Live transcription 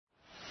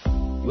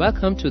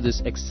Welcome to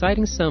this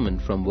exciting sermon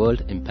from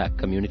World Impact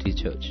Community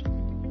Church.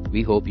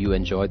 We hope you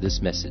enjoy this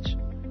message.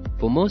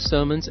 For more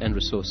sermons and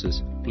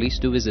resources, please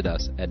do visit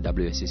us at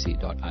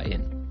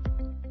wscc.in.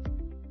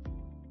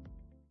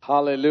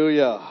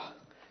 Hallelujah.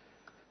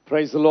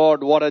 Praise the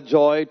Lord. What a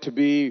joy to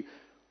be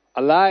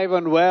alive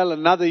and well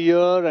another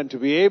year and to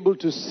be able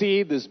to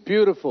see this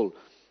beautiful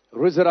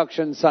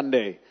Resurrection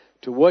Sunday,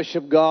 to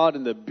worship God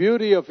in the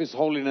beauty of His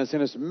holiness,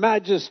 in His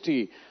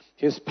majesty,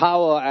 His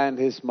power and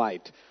His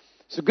might.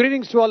 So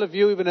greetings to all of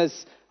you, even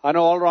as I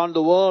know all around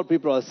the world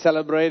people are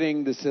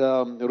celebrating this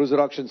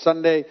Resurrection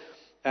Sunday.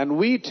 And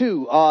we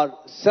too are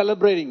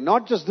celebrating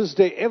not just this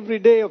day, every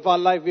day of our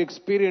life we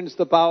experience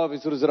the power of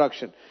His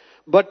resurrection.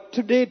 But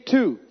today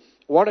too,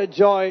 what a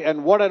joy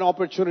and what an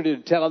opportunity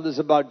to tell others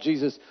about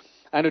Jesus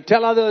and to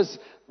tell others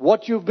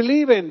what you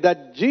believe in,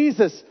 that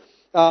Jesus,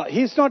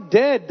 He's not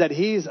dead, that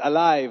He's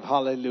alive.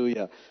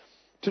 Hallelujah.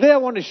 Today I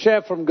want to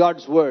share from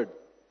God's Word,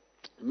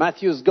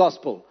 Matthew's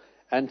Gospel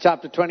and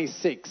chapter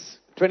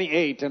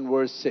 28 and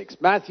verse 6.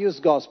 Matthew's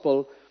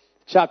Gospel,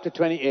 chapter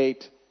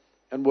 28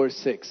 and verse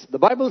 6. The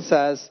Bible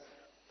says,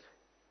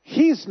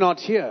 He's not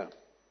here,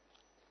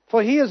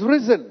 for He has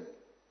risen,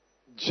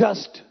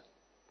 just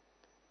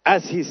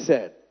as He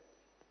said.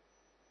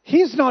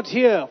 He's not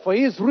here, for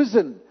He is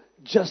risen,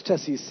 just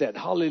as He said.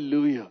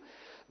 Hallelujah.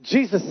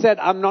 Jesus said,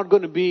 I'm not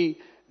going to be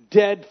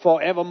dead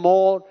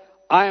forevermore.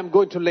 I am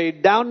going to lay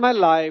down my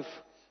life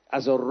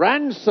as a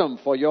ransom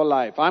for your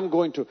life. I'm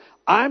going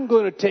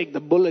to take the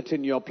bullet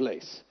in your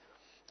place.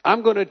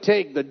 I'm going to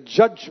take the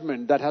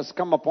judgment that has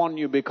come upon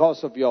you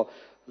because of your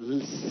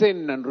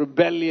sin and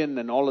rebellion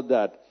and all of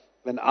that.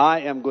 And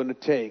I am going to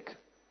take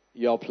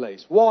your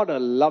place. What a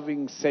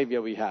loving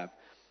Savior we have.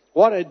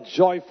 What a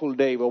joyful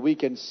day where we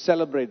can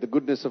celebrate the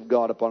goodness of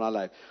God upon our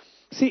life.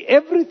 See,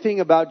 everything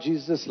about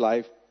Jesus'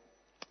 life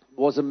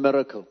was a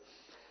miracle.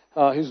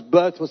 His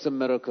birth was a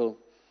miracle.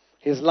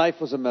 His life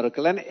was a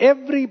miracle. And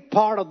every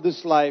part of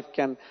this life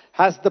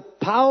has the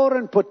power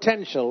and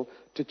potential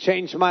to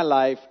change my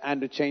life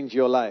and to change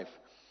your life.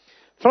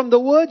 From the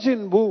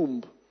virgin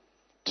womb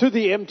to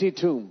the empty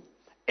tomb,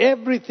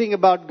 everything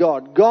about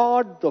God.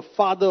 God the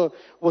Father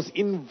was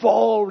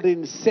involved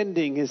in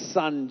sending His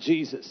Son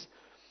Jesus.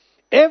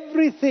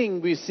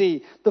 Everything we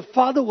see, the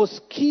Father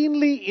was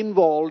keenly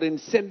involved in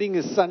sending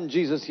His Son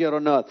Jesus here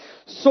on earth.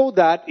 So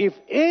that if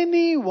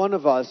any one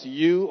of us,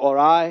 you or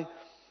I,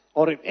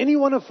 or if any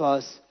one of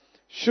us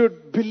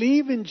should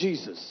believe in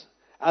Jesus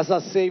as our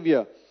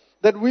Savior,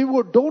 that we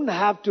don't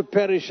have to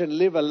perish and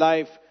live a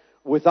life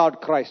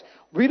without Christ.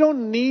 We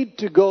don't need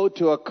to go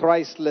to a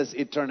Christless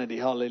eternity.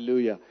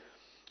 Hallelujah.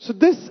 So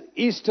this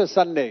Easter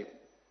Sunday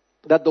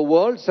that the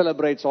world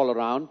celebrates all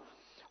around,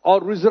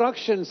 or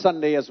Resurrection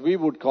Sunday as we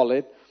would call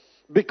it,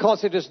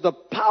 because it is the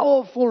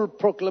powerful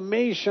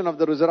proclamation of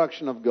the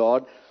resurrection of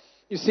God,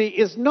 you see,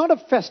 is not a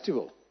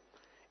festival.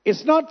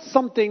 It's not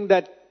something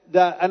that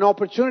an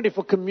opportunity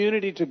for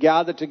community to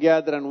gather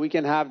together and we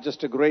can have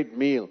just a great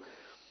meal.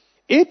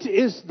 It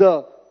is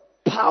the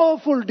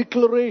powerful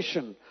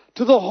declaration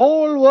to the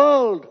whole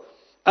world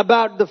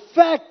about the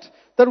fact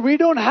that we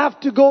don't have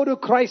to go to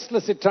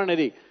Christless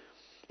eternity.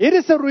 It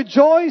is a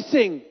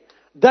rejoicing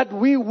that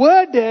we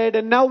were dead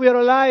and now we are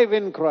alive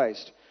in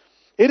Christ.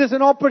 It is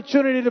an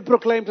opportunity to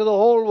proclaim to the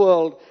whole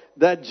world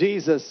that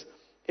Jesus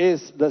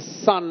is the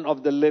Son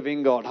of the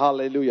living God.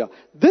 Hallelujah.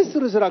 This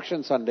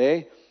Resurrection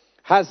Sunday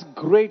has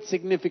great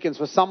significance.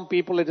 For some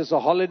people it is a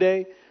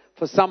holiday.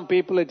 For some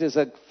people it is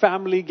a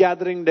family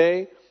gathering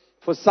day.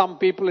 For some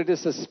people it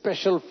is a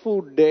special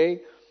food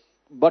day.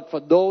 But for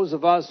those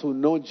of us who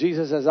know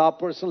Jesus as our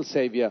personal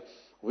Savior,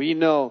 we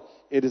know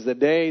it is the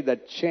day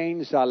that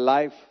changed our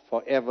life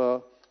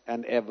forever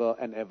and ever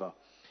and ever.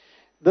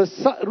 The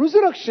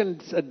Resurrection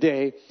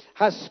Day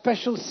has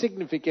special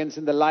significance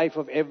in the life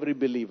of every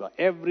believer,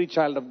 every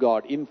child of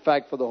God, in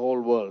fact for the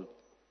whole world.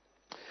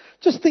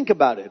 Just think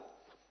about it.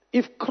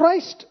 If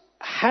Christ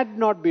had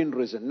not been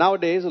risen,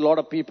 nowadays a lot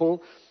of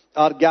people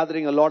are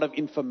gathering a lot of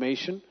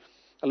information,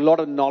 a lot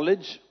of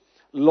knowledge,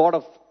 a lot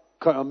of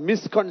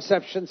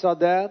misconceptions are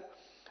there,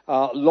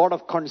 a lot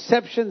of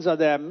conceptions are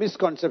there,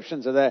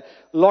 misconceptions are there,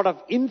 a lot of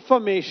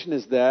information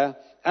is there,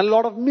 and a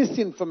lot of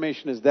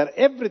misinformation is there.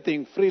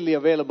 Everything freely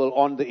available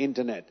on the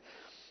internet.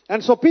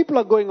 And so people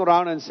are going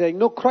around and saying,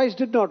 no, Christ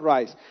did not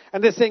rise.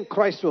 And they're saying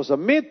Christ was a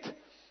myth,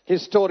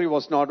 His story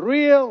was not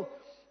real.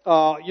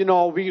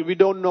 We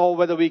don't know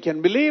whether we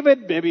can believe it.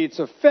 Maybe it's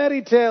a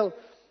fairy tale.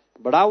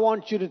 But I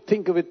want you to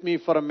think with me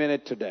for a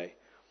minute today.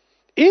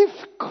 If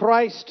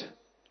Christ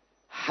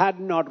had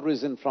not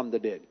risen from the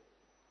dead,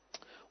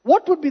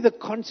 what would be the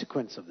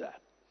consequence of that?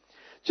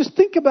 Just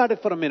think about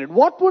it for a minute.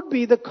 What would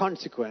be the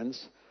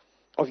consequence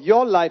of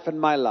your life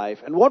and my life?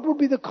 And what would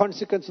be the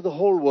consequence of the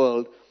whole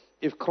world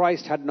if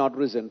Christ had not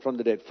risen from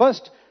the dead?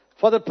 First,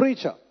 for the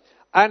preacher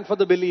and for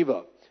the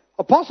believer.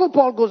 Apostle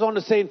Paul goes on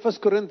to say in 1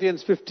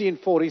 Corinthians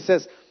 15:4, he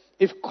says,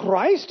 if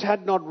Christ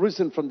had not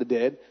risen from the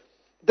dead,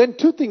 then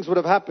two things would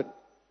have happened.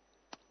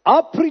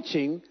 Our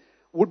preaching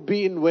would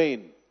be in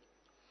vain.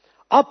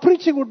 Our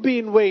preaching would be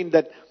in vain,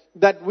 that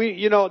that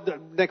the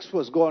next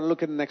verse, go on,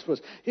 look at the next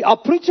verse. Our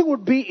preaching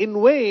would be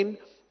in vain,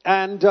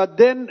 and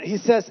then he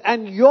says,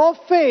 and your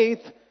faith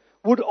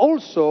would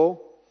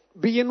also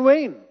be in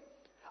vain.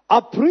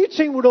 Our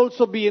preaching would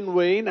also be in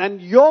vain,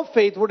 and your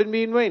faith wouldn't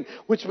be in vain.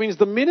 Which means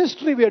the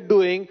ministry we are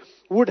doing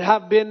would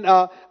have been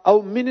a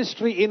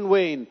ministry in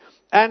vain.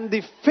 And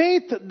the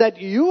faith that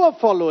you are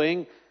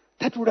following,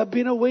 that would have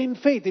been a vain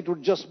faith. It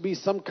would just be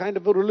some kind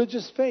of a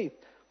religious faith.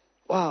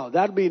 Wow,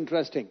 that'd be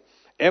interesting.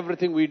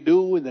 Everything we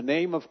do in the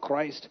name of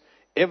Christ,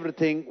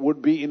 everything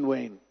would be in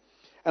vain.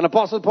 And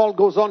Apostle Paul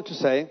goes on to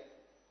say,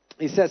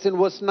 he says in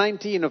verse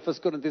 19 of 1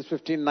 Corinthians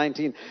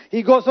 15:19,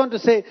 he goes on to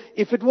say,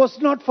 if it was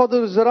not for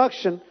the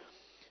resurrection,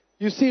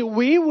 you see,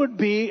 we would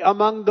be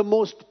among the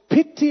most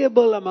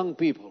pitiable among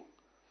people.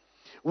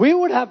 We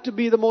would have to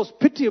be the most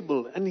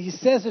pitiable. And he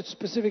says it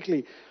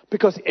specifically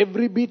because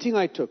every beating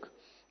I took,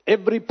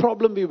 every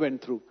problem we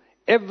went through,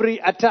 every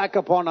attack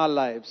upon our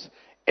lives,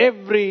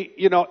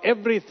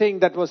 everything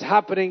that was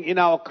happening in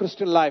our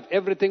Christian life,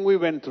 everything we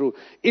went through,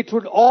 it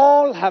would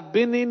all have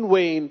been in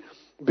vain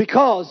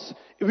because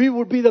we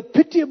would be the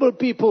pitiable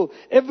people,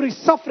 every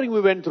suffering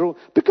we went through,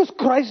 because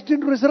Christ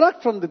didn't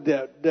resurrect from the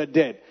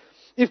dead.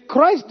 If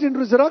Christ didn't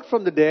resurrect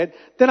from the dead,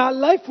 then our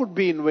life would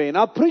be in vain.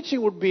 Our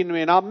preaching would be in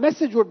vain. Our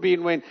message would be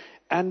in vain.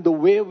 And the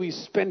way we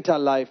spent our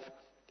life,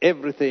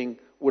 everything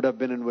would have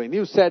been in vain.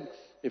 You said,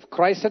 if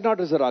Christ had not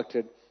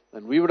resurrected,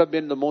 then we would have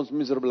been the most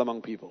miserable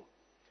among people.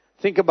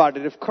 Think about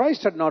it. If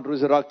Christ had not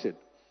resurrected,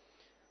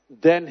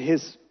 then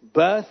his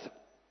birth,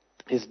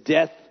 his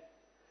death,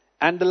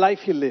 and the life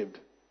he lived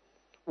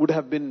would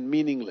have been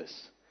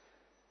meaningless.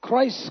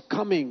 Christ's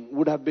coming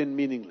would have been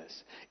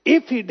meaningless.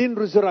 If he didn't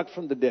resurrect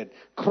from the dead,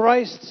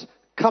 Christ's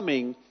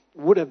coming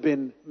would have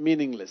been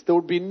meaningless. There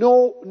would be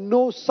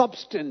no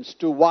substance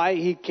to why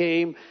he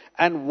came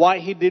and why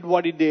he did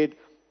what he did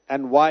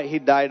and why he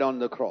died on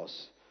the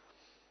cross.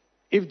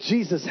 If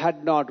Jesus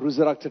had not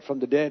resurrected from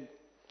the dead,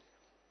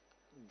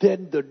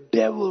 then the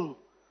devil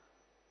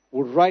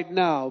would right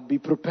now be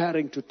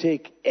preparing to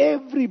take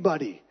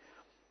everybody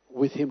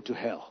with him to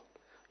hell.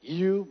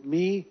 You,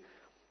 me,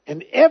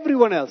 and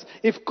everyone else.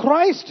 If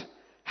Christ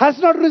has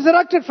not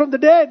resurrected from the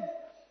dead,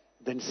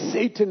 then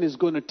Satan is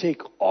going to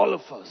take all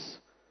of us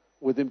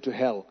with him to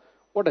hell.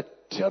 What a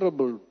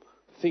terrible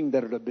thing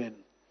that would have been.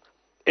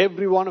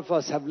 Every one of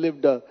us have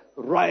lived a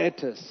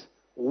riotous,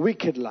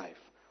 wicked life.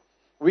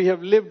 We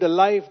have lived a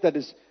life that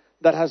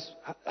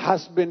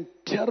has been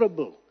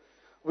terrible.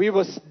 We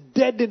were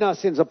dead in our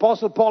sins.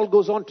 Apostle Paul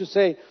goes on to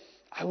say,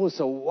 I was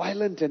a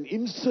violent and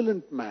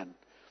insolent man.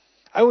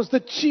 I was the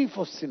chief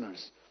of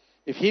sinners.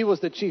 If he was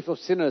the chief of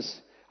sinners,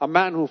 a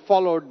man who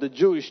followed the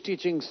Jewish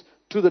teachings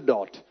to the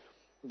dot,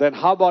 then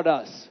how about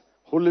us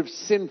who lived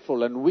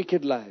sinful and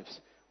wicked lives?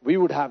 We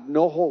would have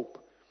no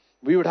hope.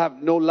 We would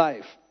have no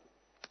life.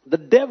 The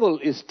devil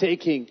is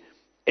taking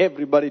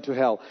everybody to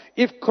hell.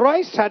 If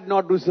Christ had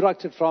not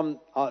resurrected from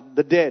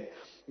the dead,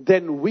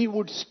 then we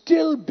would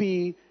still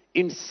be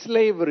in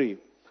slavery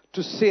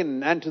to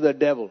sin and to the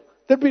devil.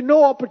 There'd be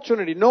no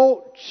opportunity,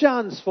 no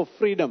chance for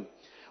freedom.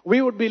 We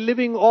would be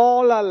living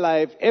all our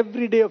life,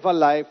 every day of our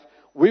life,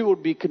 we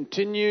would be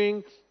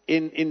continuing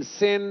in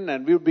sin,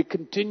 and we would be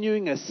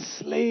continuing as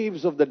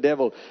slaves of the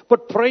devil.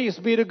 But praise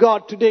be to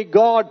God, today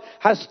God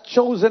has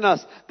chosen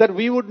us that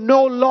we would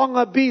no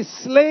longer be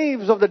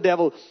slaves of the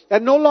devil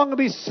and no longer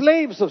be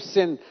slaves of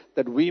sin,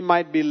 that we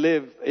might be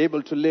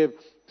able to live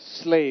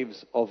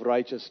slaves of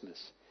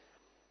righteousness.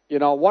 You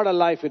know, what a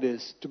life it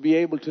is to be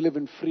able to live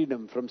in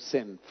freedom from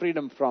sin,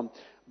 freedom from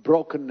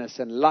brokenness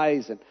and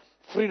lies, and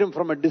freedom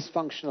from a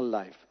dysfunctional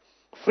life,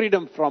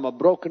 freedom from a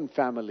broken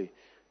family.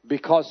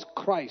 Because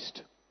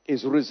Christ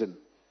is risen,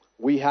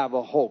 we have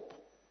a hope.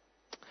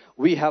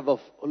 We have a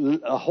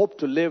hope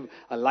to live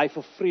a life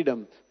of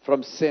freedom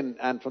from sin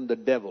and from the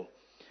devil.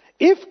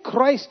 If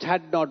Christ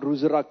had not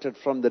resurrected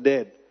from the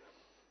dead,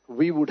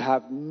 we would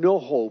have no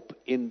hope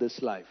in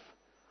this life.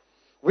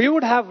 We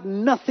would have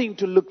nothing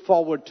to look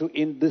forward to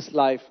in this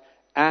life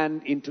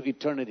and into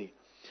eternity.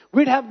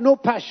 We'd have no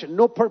passion,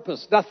 no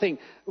purpose, nothing.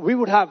 We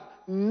would have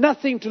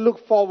nothing to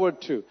look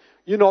forward to.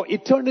 You know,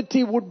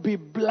 eternity would be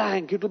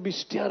blank. It would be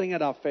staring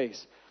at our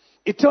face.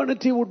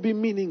 Eternity would be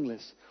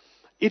meaningless.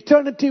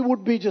 Eternity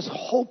would be just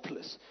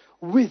hopeless,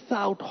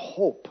 without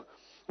hope.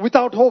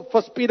 Without hope.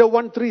 1 Peter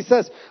 1:3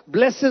 says,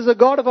 blessed is the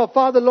God of our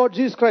Father, Lord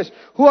Jesus Christ,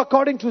 who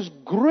according to his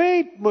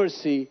great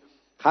mercy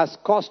has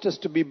caused us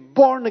to be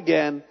born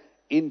again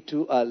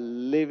into a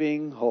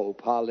living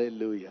hope.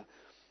 Hallelujah.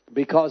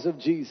 Because of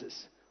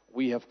Jesus,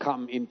 we have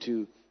come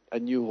into a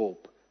new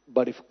hope.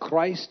 But if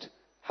Christ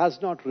has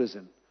not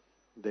risen,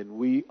 then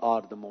we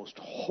are the most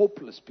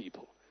hopeless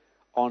people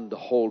on the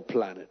whole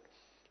planet.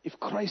 If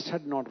Christ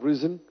had not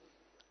risen,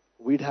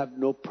 we'd have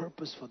no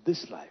purpose for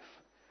this life.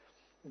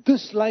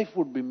 This life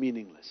would be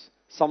meaningless.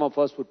 Some of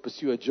us would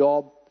pursue a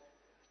job.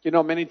 You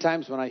know, many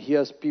times when I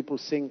hear people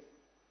sing,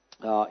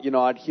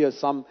 I'd hear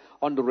some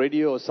on the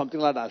radio or something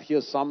like that. I'd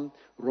hear some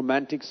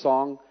romantic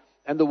song,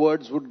 and the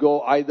words would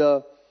go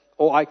either,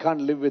 oh, I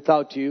can't live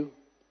without you.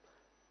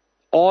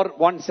 Or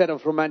one set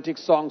of romantic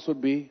songs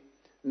would be,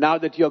 Now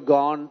that you're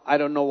gone, I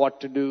don't know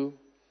what to do.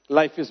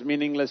 Life is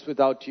meaningless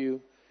without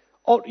you.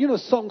 Or,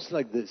 songs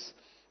like this.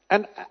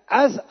 And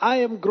as I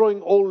am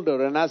growing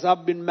older and as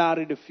I've been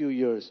married a few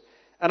years,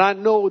 and I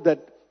know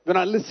that when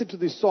I listen to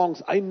these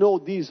songs, I know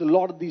a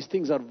lot of these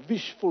things are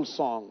wishful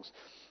songs.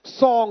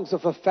 Songs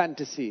of a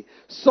fantasy.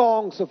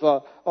 Songs of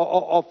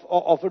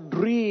a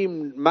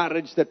dream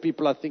marriage that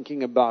people are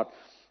thinking about.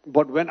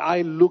 But when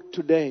I look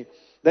today,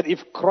 that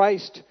if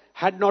Christ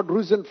had not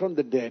risen from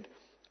the dead,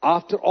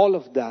 after all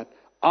of that,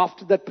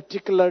 after that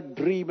particular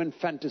dream and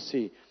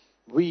fantasy,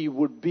 we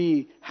would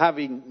be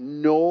having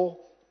no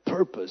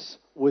purpose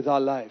with our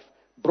life.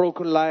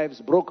 Broken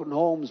lives, broken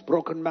homes,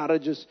 broken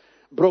marriages,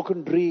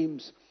 broken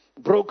dreams,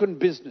 broken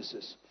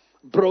businesses,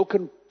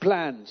 broken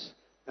plans,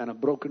 and a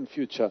broken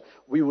future.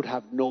 We would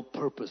have no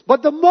purpose.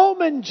 But the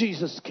moment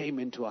Jesus came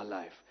into our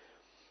life,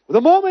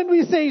 the moment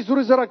we say He's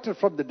resurrected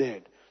from the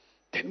dead,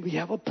 then we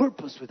have a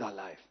purpose with our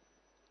life.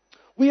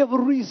 We have a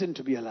reason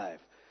to be alive.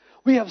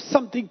 We have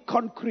something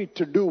concrete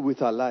to do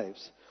with our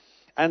lives.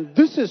 And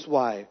this is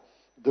why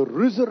the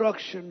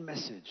resurrection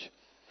message,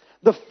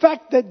 the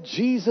fact that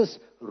Jesus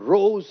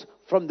rose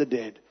from the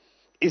dead,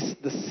 is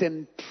the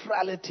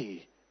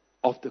centrality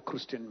of the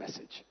Christian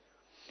message.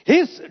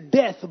 His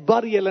death,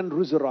 burial, and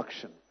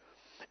resurrection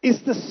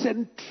is the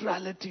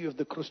centrality of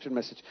the Christian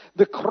message.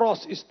 The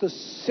cross is the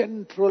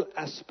central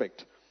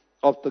aspect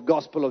of the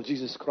gospel of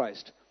Jesus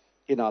Christ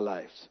in our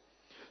lives.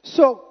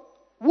 So,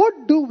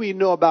 what do we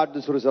know about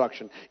this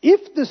resurrection?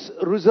 If this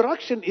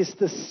resurrection is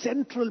the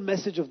central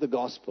message of the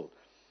gospel,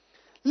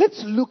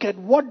 let's look at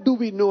what do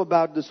we know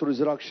about this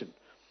resurrection.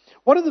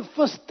 One of the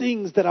first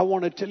things that I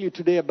want to tell you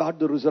today about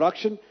the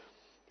resurrection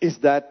is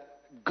that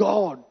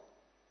God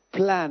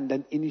planned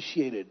and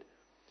initiated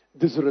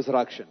this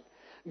resurrection.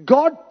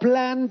 God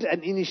planned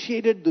and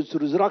initiated this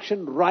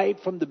resurrection right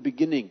from the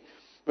beginning.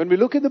 When we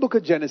look in the book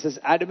of Genesis,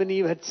 Adam and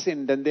Eve had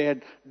sinned and they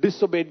had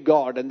disobeyed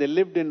God and they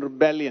lived in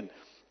rebellion.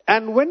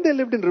 And when they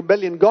lived in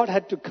rebellion, God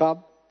had to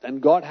come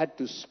and God had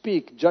to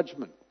speak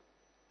judgment.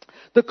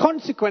 The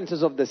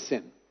consequences of the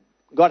sin,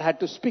 God had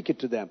to speak it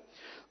to them.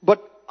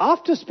 But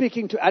after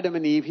speaking to Adam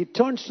and Eve, He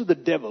turns to the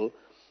devil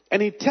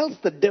and He tells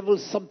the devil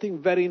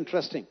something very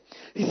interesting.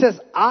 He says,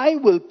 I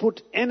will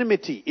put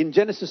enmity. In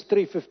Genesis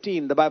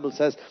 3:15, the Bible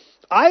says,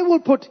 I will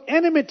put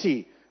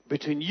enmity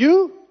between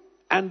you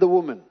and the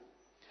woman,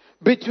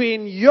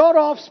 between your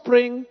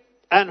offspring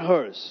and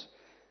hers.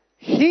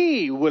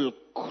 He will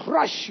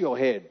crush your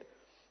head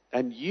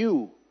and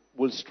you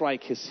will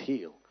strike his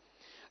heel.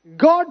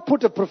 God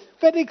put a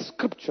prophetic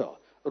scripture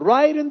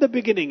right in the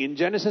beginning in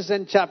Genesis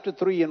and chapter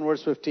 3 and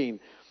verse 15.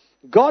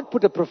 God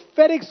put a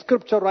prophetic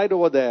scripture right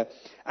over there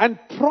and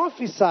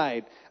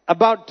prophesied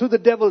about to the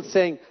devil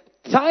saying,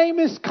 time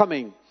is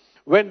coming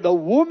when the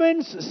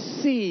woman's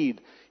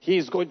seed, he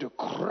is going to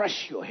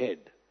crush your head.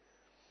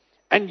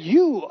 And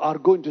you are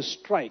going to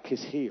strike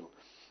his heel.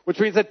 Which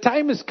means that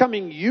time is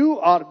coming, you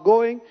are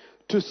going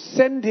to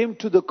send him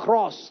to the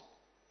cross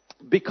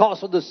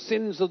because of the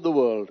sins of the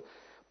world.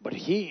 But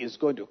he is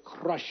going to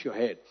crush your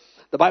head.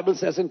 The Bible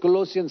says in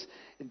Colossians,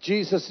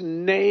 Jesus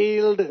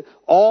nailed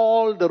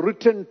all the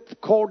written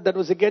code that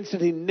was against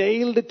it. He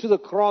nailed it to the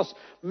cross,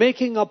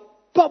 making a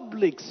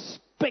public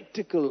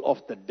spectacle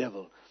of the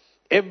devil.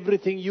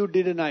 Everything you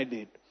did and I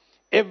did,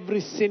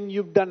 every sin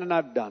you've done and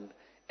I've done,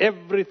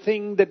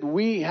 everything that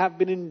we have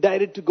been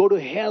indicted to go to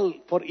hell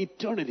for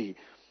eternity,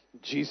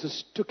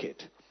 Jesus took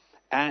it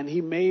and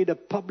he made a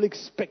public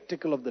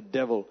spectacle of the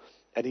devil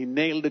and he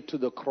nailed it to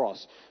the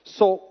cross.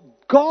 So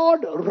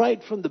God,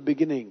 right from the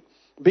beginning,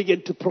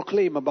 began to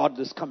proclaim about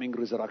this coming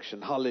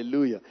resurrection.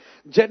 Hallelujah.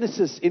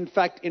 Genesis, in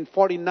fact, in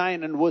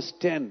 49 and verse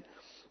 10,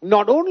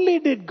 not only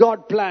did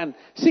God plan,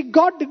 see,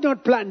 God did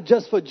not plan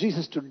just for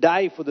Jesus to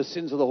die for the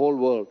sins of the whole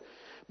world.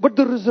 But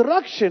the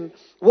resurrection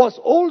was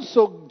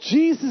also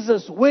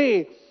Jesus'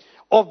 way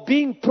of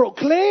being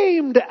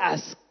proclaimed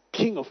as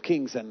King of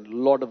Kings and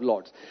Lord of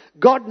Lords.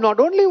 God not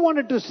only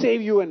wanted to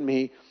save you and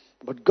me,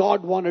 but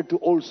God wanted to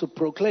also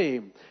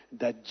proclaim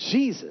that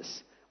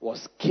Jesus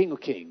was King of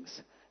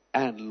Kings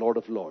and Lord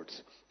of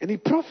Lords. And he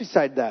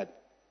prophesied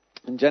that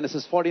in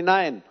Genesis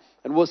 49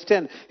 and verse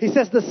 10. He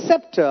says, the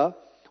scepter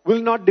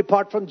will not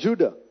depart from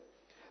Judah,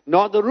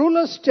 nor the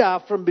ruler's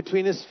staff from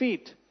between his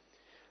feet,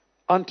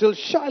 until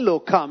Shiloh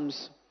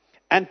comes,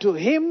 and to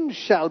him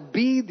shall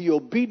be the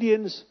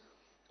obedience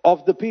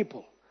of the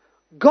people.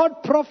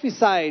 God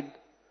prophesied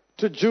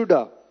to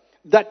Judah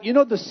that,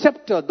 the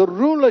scepter, the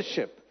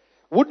rulership,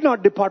 would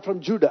not depart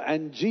from Judah.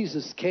 And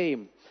Jesus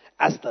came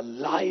as the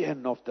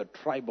Lion of the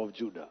tribe of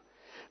Judah.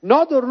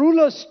 Nor the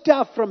ruler's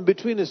staff from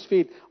between his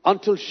feet,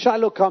 until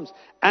Shiloh comes,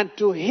 and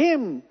to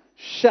him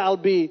shall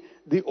be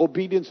the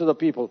obedience of the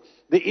people.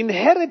 The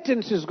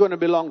inheritance is going to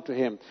belong to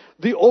him.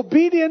 The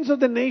obedience of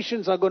the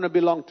nations are going to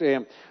belong to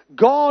him.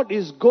 God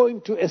is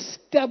going to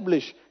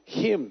establish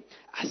him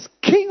as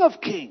King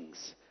of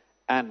Kings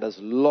and as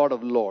Lord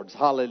of Lords.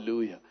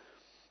 Hallelujah.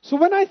 So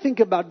when I think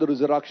about the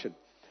resurrection,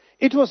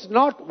 it was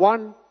not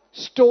one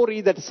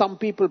story that some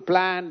people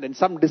planned and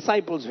some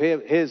disciples of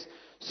his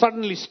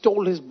suddenly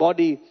stole his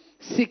body,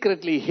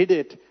 secretly hid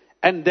it,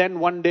 and then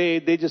one day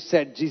they just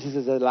said, Jesus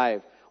is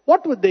alive.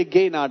 What would they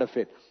gain out of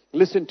it?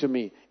 Listen to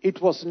me.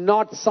 It was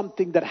not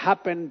something that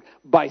happened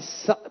by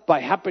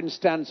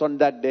happenstance on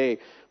that day.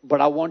 But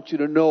I want you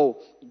to know,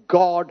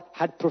 God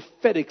had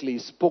prophetically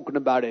spoken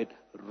about it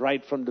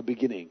right from the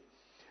beginning.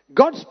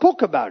 God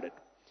spoke about it.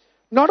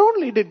 Not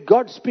only did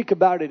God speak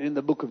about it in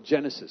the book of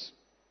Genesis,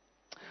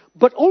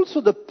 but also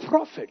the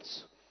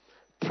prophets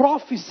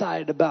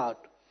prophesied about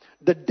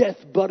the death,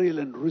 burial,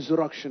 and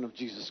resurrection of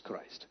Jesus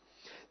Christ.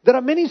 There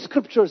are many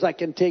scriptures I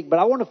can take, but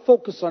I want to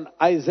focus on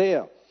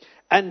Isaiah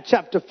and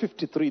chapter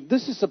 53.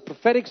 This is a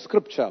prophetic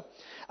scripture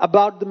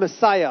about the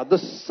Messiah, the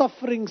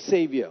suffering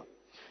Savior.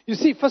 You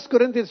see, 1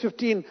 Corinthians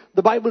 15,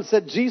 the Bible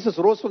said Jesus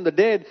rose from the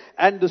dead,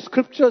 and the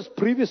scriptures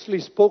previously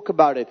spoke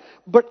about it.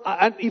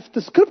 And if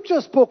the scripture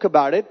spoke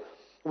about it,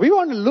 we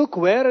want to look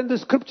where in the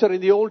scripture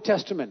in the Old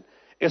Testament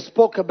it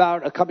spoke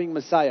about a coming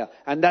Messiah.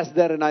 And that's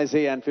there in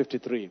Isaiah and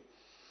 53.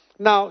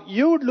 Now,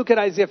 you would look at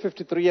Isaiah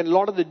 53, and a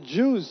lot of the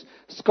Jews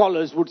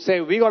scholars would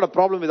say, we got a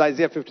problem with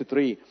Isaiah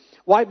 53.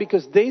 Why?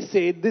 Because they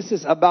say this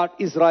is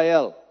about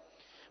Israel.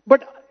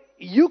 But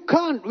you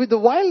can't, with the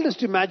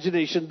wildest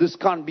imagination, this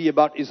can't be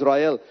about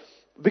Israel.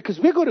 Because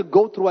we're going to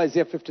go through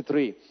Isaiah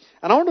 53.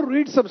 And I want to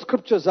read some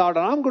scriptures out,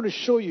 and I'm going to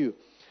show you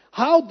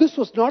how this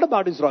was not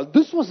about Israel.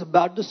 This was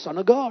about the Son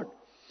of God.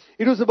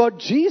 It was about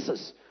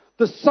Jesus,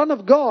 the Son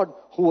of God,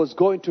 who was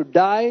going to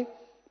die,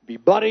 be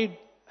buried,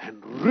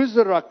 and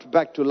resurrect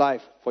back to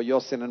life for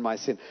your sin and my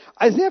sin.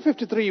 Isaiah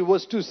 53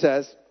 verse 2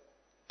 says,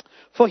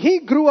 for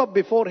he grew up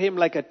before him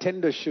like a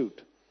tender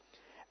shoot,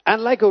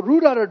 and like a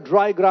root out of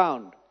dry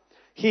ground.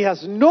 He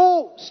has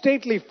no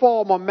stately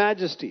form or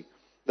majesty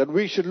that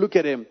we should look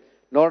at him,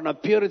 nor an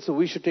appearance that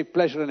we should take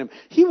pleasure in him.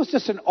 He was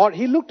just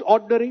he looked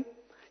ordinary.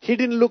 He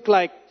didn't look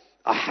like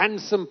a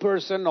handsome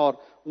person or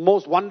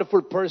most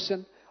wonderful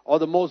person or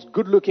the most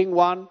good looking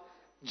one.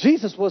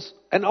 Jesus was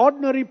an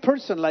ordinary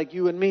person like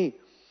you and me,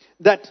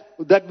 that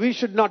we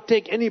should not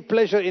take any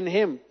pleasure in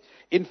him.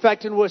 In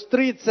fact, in verse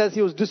 3 it says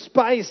he was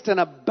despised and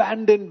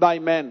abandoned by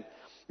men.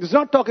 It's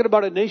not talking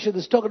about a nation,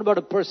 it's talking about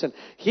a person.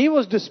 He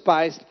was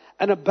despised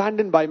and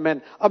abandoned by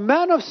men. A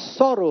man of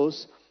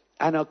sorrows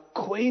and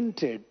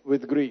acquainted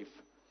with grief.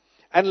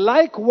 And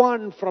like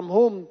one from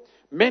whom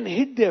men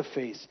hid their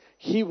face,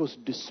 he was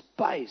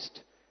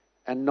despised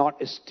and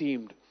not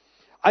esteemed.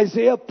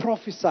 Isaiah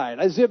prophesied.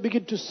 Isaiah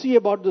began to see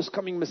about this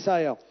coming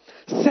Messiah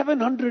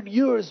 700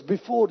 years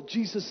before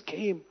Jesus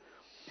came.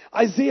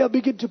 Isaiah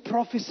began to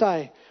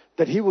prophesy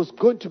that he was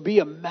going to be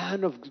a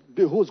man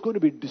who was going to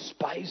be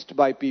despised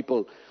by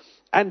people.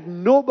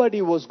 And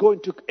nobody was going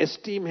to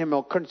esteem him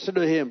or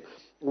consider him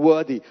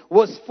worthy.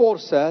 Verse 4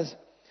 says,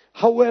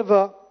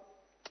 however,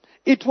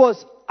 it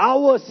was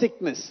our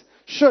sickness.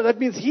 Sure, that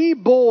means he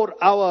bore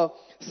our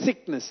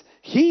sickness.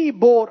 He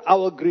bore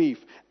our grief.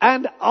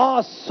 And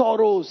our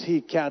sorrows he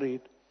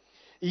carried.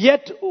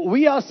 Yet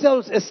we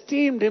ourselves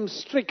esteemed him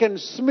stricken,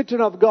 smitten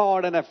of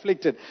God, and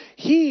afflicted.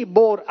 He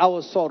bore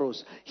our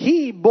sorrows.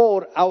 He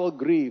bore our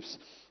griefs.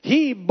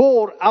 He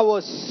bore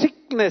our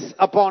sickness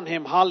upon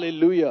him.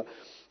 Hallelujah.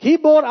 He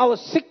bore our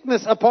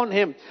sickness upon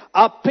him.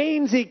 Our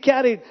pains he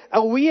carried,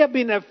 and we have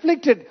been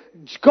afflicted.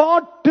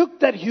 God took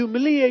that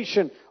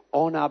humiliation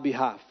on our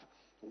behalf.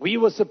 We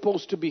were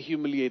supposed to be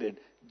humiliated.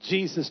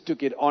 Jesus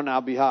took it on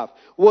our behalf.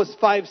 Verse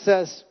 5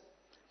 says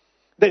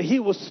that he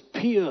was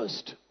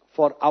pierced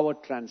for our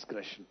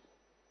transgression,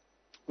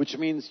 which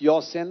means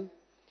your sin,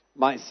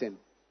 my sin,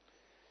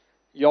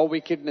 your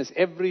wickedness,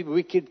 every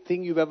wicked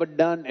thing you've ever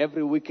done,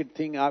 every wicked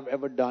thing I've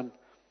ever done,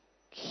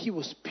 he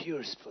was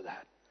pierced for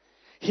that.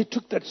 He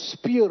took that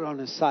spear on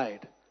his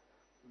side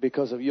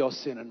because of your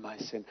sin and my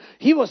sin.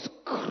 He was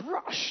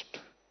crushed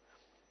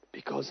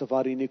because of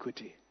our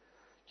iniquity.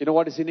 You know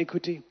what is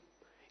iniquity?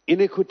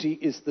 Iniquity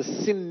is the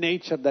sin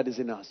nature that is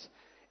in us.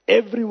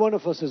 Every one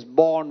of us is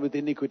born with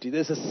iniquity.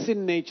 There's a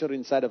sin nature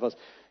inside of us.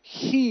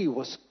 He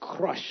was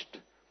crushed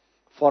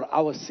for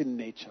our sin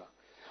nature.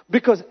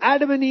 Because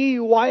Adam and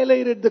Eve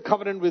violated the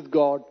covenant with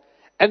God,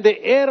 and they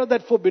ate of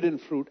that forbidden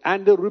fruit,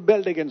 and they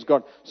rebelled against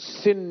God.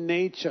 Sin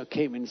nature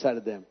came inside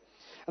of them.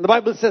 And the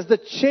Bible says the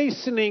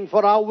chastening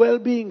for our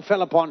well-being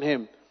fell upon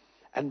him.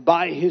 And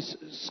by his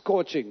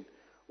scorching,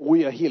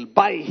 we are healed.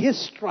 By his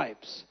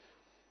stripes,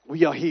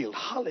 we are healed.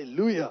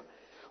 Hallelujah.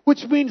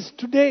 Which means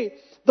today,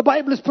 the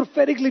Bible is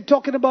prophetically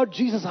talking about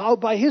Jesus, how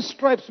by his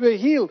stripes we are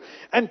healed.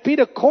 And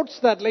Peter quotes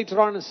that later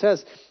on and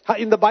says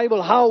in the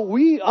Bible how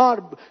we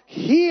are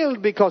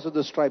healed because of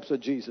the stripes of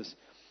Jesus.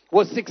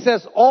 Verse 6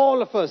 says,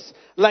 all of us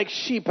like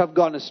sheep have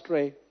gone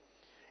astray.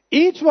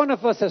 Each one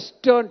of us has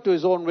turned to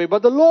his own way,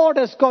 but the Lord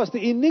has caused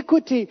the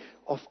iniquity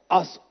of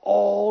us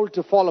all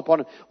to fall upon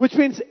him. Which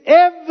means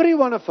every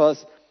one of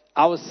us,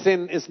 our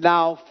sin is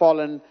now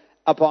fallen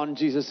upon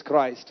Jesus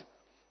Christ.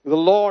 The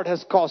Lord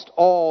has caused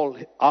all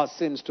our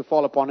sins to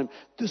fall upon him.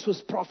 This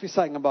was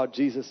prophesying about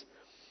Jesus.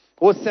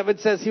 Verse 7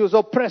 says, he was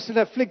oppressed and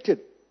afflicted,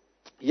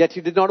 yet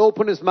he did not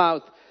open his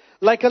mouth.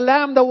 Like a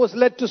lamb that was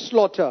led to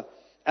slaughter,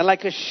 and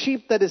like a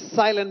sheep that is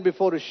silent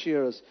before his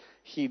shearers,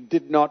 he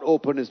did not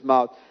open his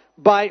mouth.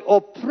 By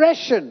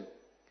oppression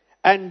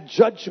and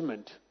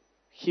judgment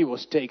he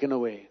was taken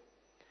away.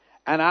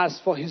 And as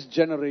for his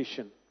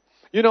generation,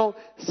 you know,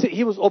 see,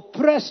 he was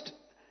oppressed,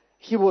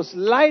 he was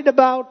lied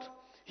about,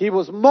 he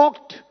was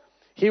mocked,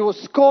 he was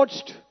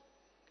scourged,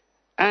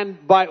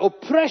 and by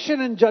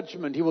oppression and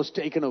judgment he was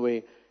taken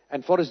away.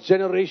 And for his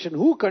generation,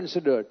 who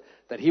considered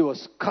that he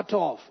was cut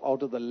off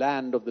out of the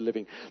land of the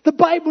living? The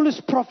Bible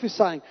is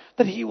prophesying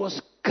that he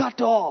was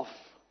cut off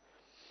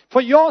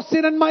for your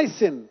sin and my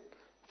sin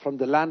from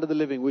the land of the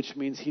living, which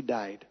means he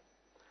died.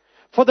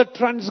 For the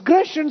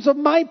transgressions of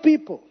my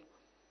people,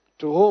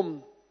 to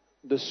whom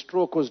the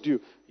stroke was due.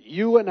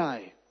 You and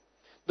I,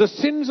 the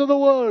sins of the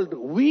world,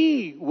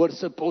 we were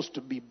supposed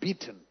to be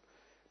beaten,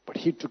 but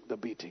he took the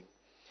beating.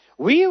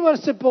 We were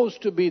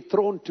supposed to be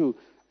thrown to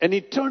an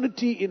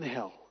eternity in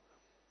hell,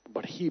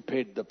 but he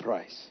paid the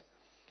price.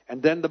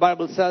 And then the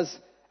Bible says,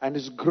 and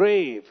his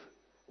grave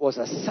was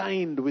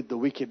assigned with the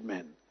wicked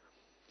men.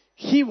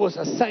 He was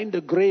assigned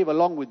a grave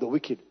along with the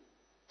wicked.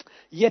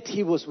 Yet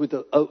he was with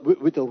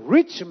a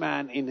rich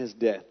man in his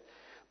death,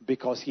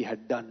 because he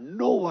had done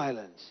no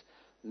violence,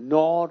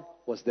 nor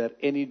was there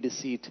any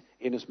deceit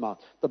in his mouth.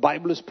 The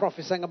Bible is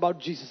prophesying about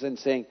Jesus and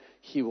saying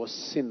he was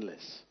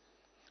sinless.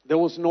 There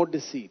was no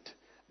deceit.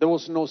 There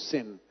was no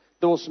sin.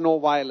 There was no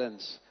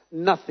violence.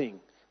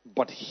 Nothing.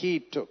 But he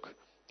took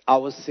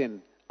our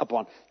sin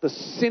upon. The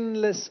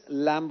sinless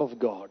Lamb of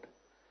God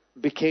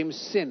became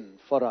sin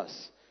for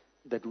us,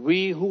 that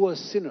we who were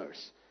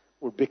sinners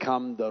would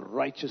become the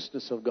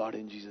righteousness of God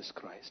in Jesus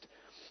Christ.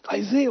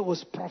 Isaiah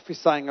was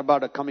prophesying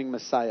about a coming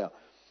Messiah.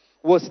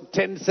 Verse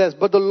 10 says,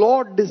 but the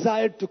Lord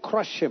desired to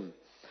crush him,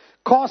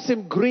 cause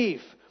him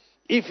grief,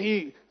 if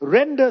he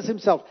renders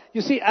himself.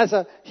 You see,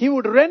 he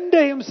would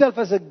render himself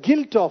as a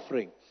guilt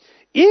offering.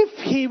 If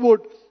he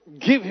would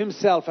give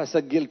himself as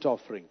a guilt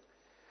offering.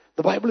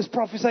 The Bible is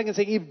prophesying and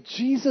saying, if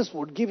Jesus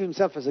would give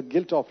himself as a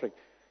guilt offering,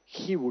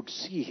 he would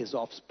see his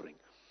offspring.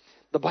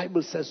 The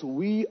Bible says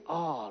we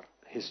are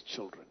his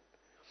children.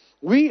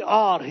 We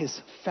are his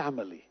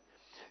family.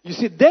 You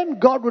see, then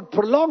God would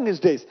prolong his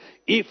days.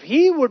 If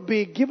he would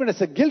be given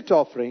as a guilt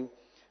offering,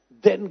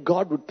 then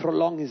God would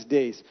prolong his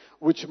days,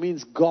 which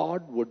means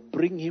God would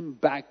bring him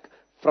back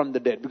from the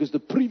dead. Because the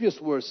previous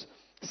verse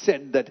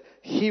said that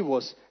he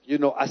was,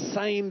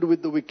 assigned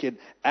with the wicked,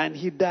 and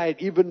he died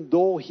even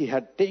though he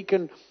had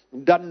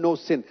done no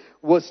sin.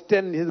 Verse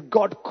 10,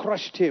 God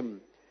crushed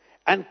him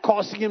and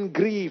caused him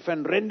grief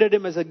and rendered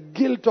him as a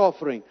guilt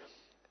offering.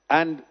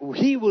 And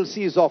he will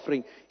see his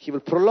offering. He will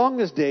prolong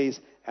his days,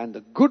 and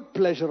the good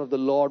pleasure of the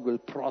Lord will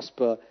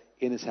prosper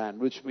in his hand.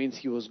 Which means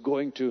he was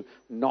going to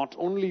not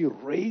only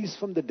raise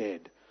from the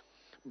dead,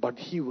 but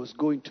he was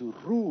going to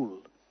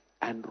rule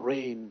and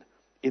reign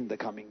in the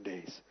coming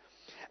days.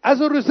 As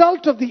a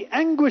result of the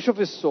anguish of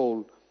his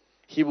soul,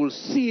 he will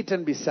see it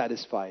and be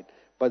satisfied.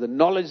 By the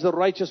knowledge of the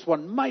righteous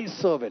one, my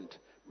servant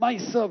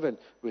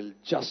will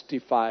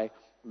justify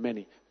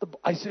many.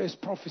 Isaiah is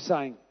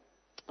prophesying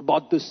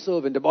about this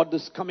servant, about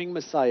this coming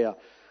Messiah,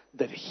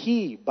 that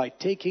he, by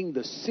taking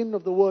the sin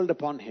of the world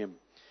upon him,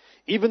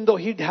 even though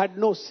he had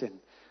no sin,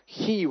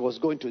 he was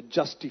going to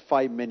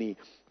justify many,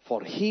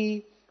 for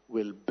he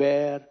will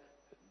bear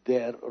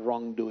their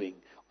wrongdoing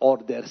or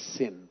their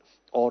sin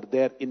or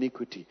their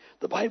iniquity.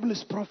 The Bible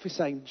is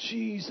prophesying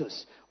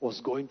Jesus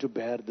was going to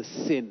bear the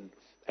sin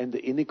and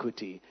the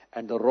iniquity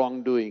and the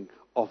wrongdoing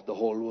of the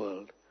whole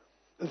world.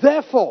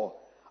 Therefore,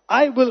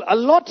 I will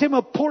allot him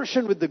a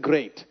portion with the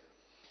great.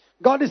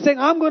 God is saying,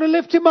 I'm going to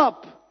lift him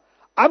up.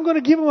 I'm going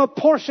to give him a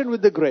portion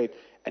with the great.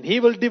 And he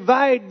will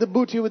divide the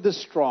booty with the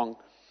strong,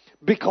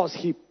 because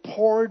he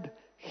poured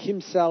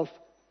himself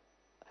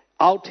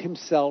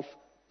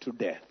to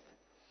death.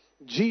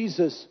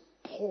 Jesus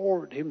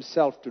poured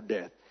himself to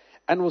death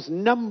and was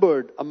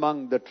numbered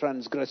among the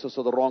transgressors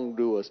or the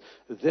wrongdoers.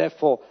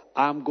 Therefore,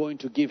 I'm going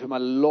to give him a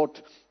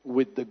lot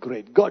with the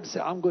great. God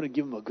said, I'm going to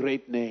give him a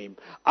great name.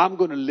 I'm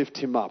going to lift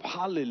him up.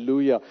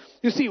 Hallelujah.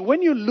 You see,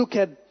 when you look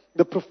at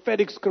the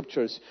prophetic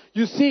scriptures,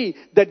 you see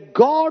that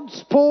God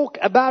spoke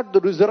about the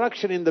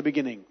resurrection in the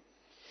beginning.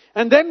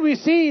 And then we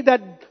see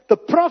that the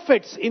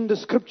prophets in the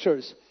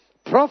scriptures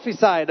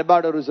prophesied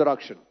about a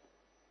resurrection.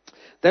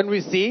 Then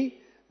we see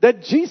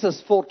that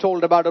Jesus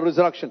foretold about a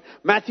resurrection.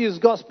 Matthew's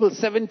Gospel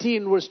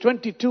 17 verse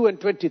 22 and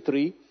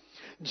 23.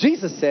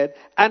 Jesus said,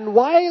 and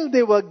while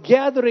they were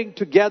gathering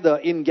together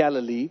in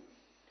Galilee,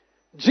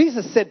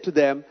 Jesus said to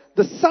them,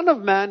 the Son of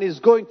Man is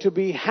going to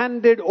be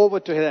handed over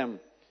to them.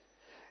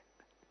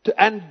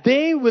 And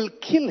they will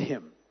kill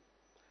him.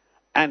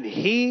 And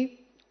he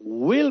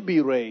will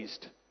be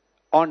raised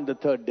on the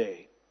third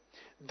day.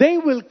 They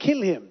will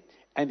kill him.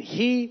 And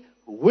he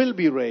will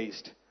be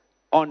raised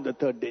on the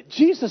third day.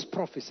 Jesus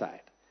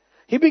prophesied.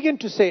 He began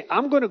to say,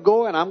 I'm going to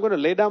go and I'm going to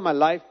lay down my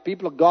life.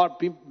 People of God,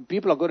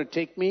 people are going to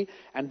take me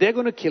and they're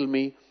going to kill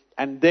me.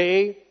 And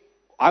they're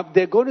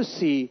going to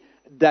see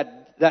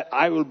that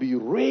I will be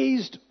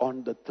raised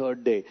on the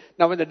third day.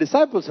 Now when the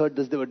disciples heard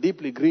this, they were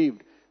deeply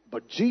grieved.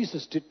 But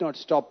Jesus did not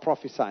stop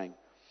prophesying.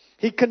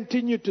 He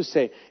continued to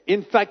say,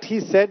 in fact, he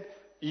said,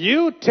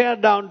 you tear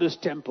down this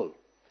temple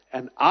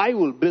and I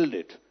will build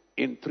it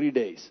in 3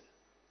 days.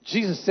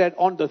 Jesus said,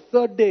 on the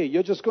third day,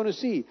 you're just going to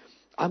see,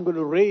 I'm going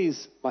to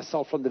raise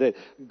myself from the dead.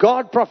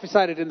 God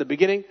prophesied it in the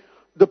beginning.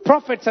 The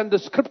prophets and the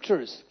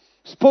scriptures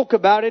spoke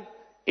about it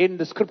in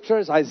the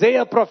scriptures.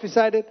 Isaiah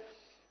prophesied it.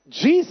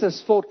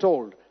 Jesus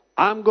foretold,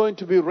 I'm going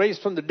to be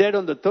raised from the dead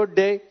on the third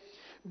day.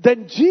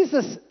 Then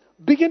Jesus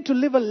began to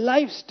live a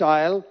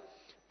lifestyle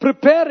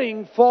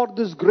preparing for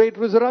this great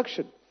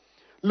resurrection.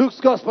 Luke's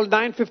Gospel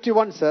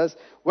 9:51 says,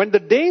 when the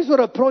days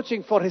were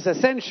approaching for his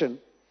ascension,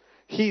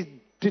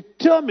 he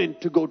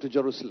determined to go to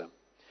Jerusalem.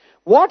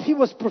 What he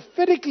was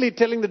prophetically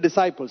telling the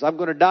disciples, I'm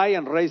going to die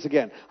and rise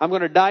again. I'm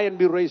going to die and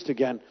be raised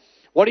again.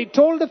 What he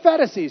told the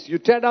Pharisees, you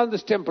tear down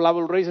this temple, I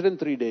will raise it in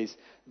 3 days.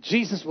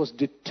 Jesus was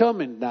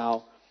determined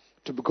now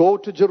to go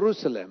to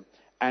Jerusalem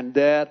and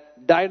there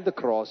die on the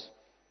cross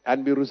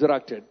and be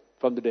resurrected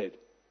from the dead.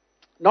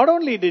 Not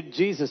only did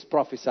Jesus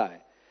prophesy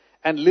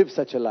and live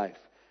such a life,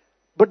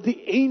 but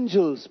the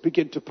angels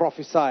began to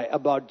prophesy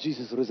about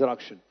Jesus'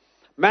 resurrection.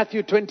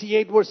 Matthew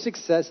 28 verse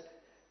 6 says,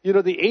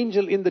 the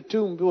angel in the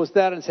tomb was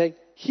there and saying,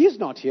 he's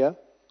not here.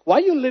 Why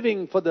are you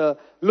looking for the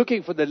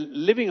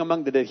living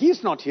among the dead?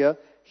 He's not here.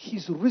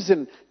 He's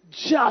risen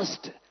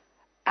just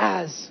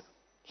as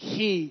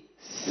he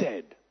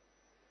said.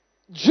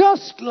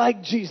 Just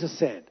like Jesus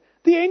said.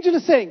 The angel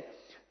is saying,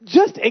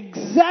 just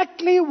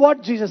exactly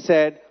what Jesus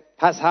said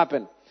has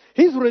happened.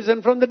 He's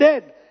risen from the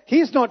dead.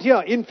 He's not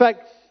here. In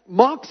fact,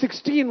 Mark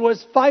 16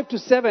 verse 5 to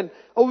 7,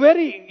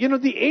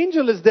 the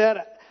angel is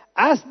there.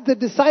 As the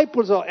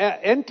disciples are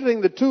entering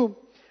the tomb,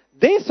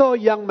 they saw a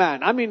young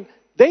man.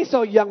 They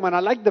saw a young man. I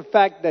like the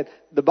fact that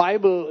the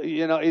Bible,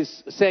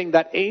 is saying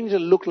that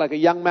angel looked like a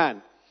young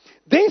man.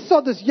 They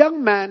saw this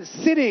young man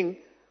sitting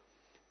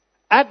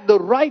at the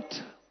right,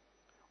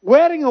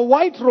 wearing a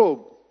white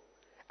robe.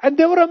 And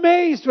they were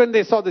amazed when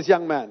they saw this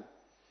young man.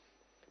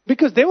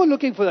 Because they were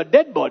looking for a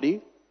dead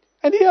body.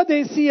 And here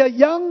they see a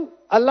young,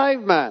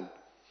 alive man.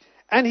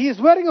 And he's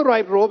wearing a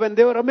white robe and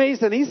they were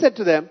amazed. And he said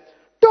to them,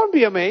 don't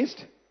be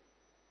amazed.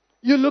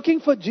 You're looking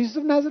for Jesus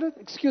of Nazareth?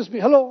 Excuse me.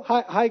 Hello.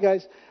 Hi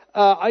guys.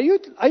 Are you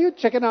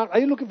checking out? Are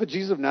you looking for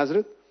Jesus of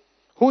Nazareth?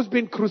 Who's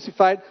been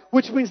crucified?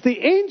 Which means the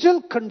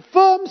angel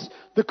confirms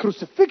the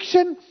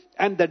crucifixion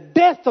and the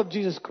death of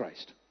Jesus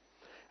Christ.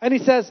 And he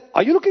says,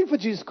 are you looking for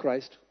Jesus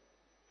Christ?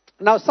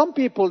 Now some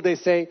people, they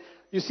say,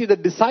 you see the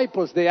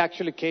disciples, they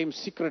actually came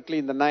secretly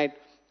in the night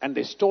and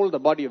they stole the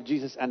body of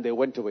Jesus and they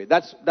went away.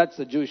 That's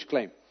the Jewish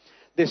claim.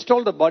 They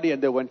stole the body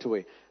and they went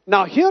away.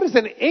 Now here is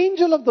an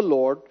angel of the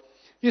Lord.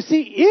 You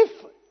see, if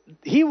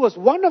he was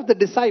one of the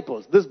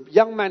disciples, this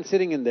young man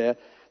sitting in there,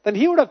 then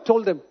he would have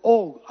told them,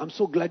 oh, I'm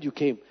so glad you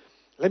came.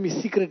 Let me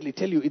secretly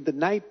tell you, in the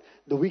night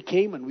that we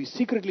came and we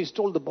secretly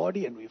stole the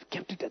body and we've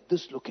kept it at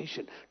this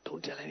location.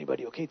 Don't tell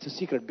anybody, okay? It's a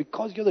secret.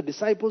 Because you're the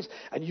disciples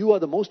and you are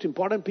the most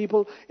important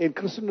people in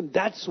Christendom,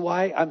 that's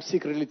why I'm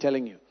secretly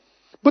telling you.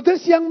 But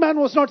this young man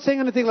was not saying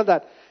anything like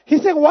that.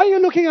 He's saying, why are you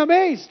looking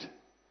amazed?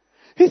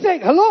 He's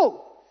saying,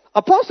 hello,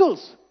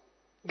 apostles.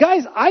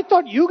 Guys, I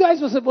thought you guys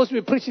were supposed to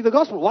be preaching the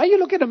gospel. Why are you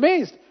looking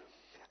amazed?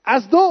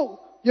 As though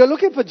you're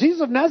looking for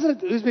Jesus of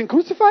Nazareth who's been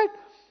crucified.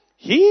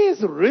 He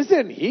is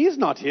risen. He is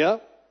not here.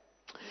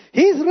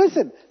 He is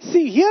risen.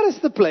 See, here is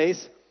the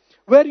place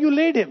where you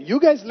laid him. You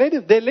guys laid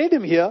him. They laid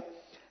him here.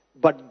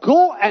 But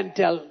go and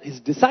tell his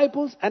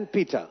disciples and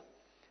Peter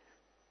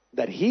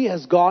that he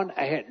has gone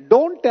ahead.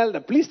 Don't tell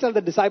them. Please tell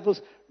the disciples,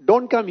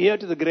 don't come here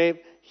to the grave.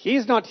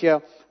 He's not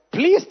here.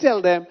 Please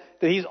tell them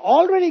that he's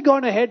already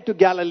gone ahead to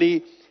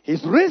Galilee.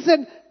 He's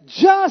risen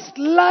just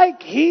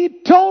like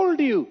he told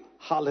you.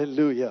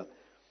 Hallelujah.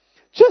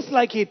 Just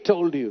like he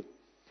told you.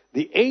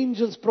 The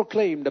angels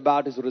proclaimed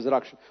about his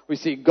resurrection. We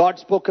see God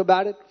spoke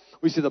about it.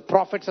 We see the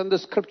prophets and the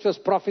scriptures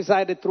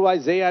prophesied it through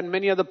Isaiah and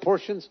many other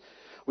portions.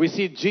 We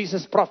see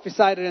Jesus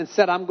prophesied it and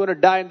said, I'm going to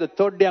die and the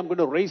third day I'm going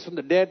to raise from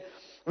the dead.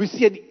 We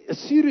see a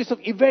series of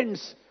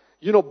events,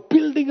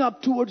 building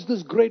up towards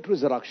this great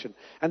resurrection.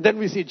 And then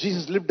we see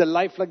Jesus lived a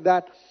life like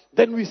that.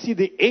 Then we see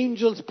the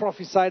angels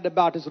prophesied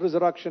about his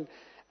resurrection.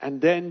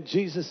 And then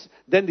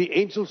the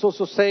angels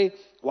also say,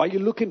 why are you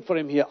looking for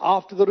him here?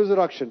 After the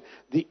resurrection,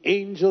 the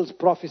angels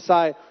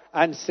prophesy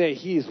and say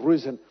he is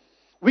risen.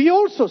 We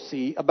also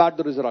see about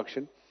the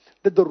resurrection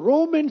that the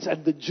Romans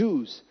and the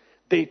Jews,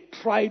 they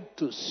tried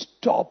to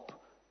stop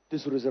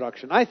this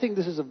resurrection. I think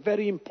this is a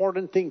very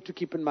important thing to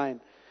keep in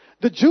mind.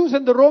 The Jews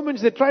and the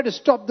Romans, they tried to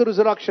stop the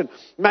resurrection.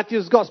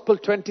 Matthew's Gospel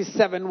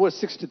 27 verse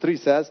 63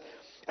 says,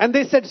 and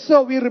they said,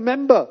 so we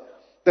remember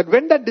that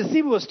when that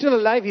deceiver was still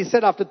alive, he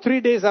said, after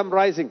 3 days I'm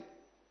rising.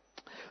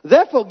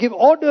 Therefore, give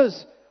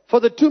orders for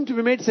the tomb to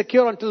be made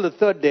secure until the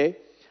third day.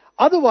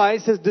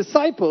 Otherwise, his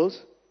disciples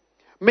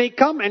may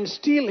come and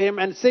steal him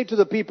and say to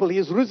the people, he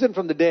is risen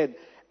from the dead.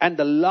 And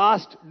the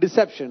last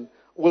deception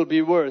will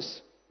be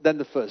worse than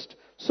the first.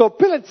 So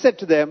Pilate said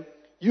to them,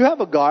 you have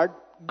a guard.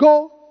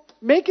 Go,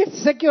 make it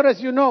secure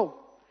as you know.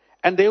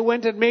 And they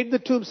went and made the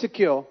tomb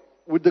secure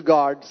with the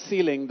guard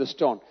sealing the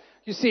stone.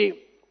 You see,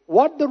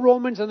 what the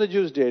Romans and the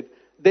Jews did,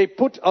 they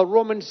put a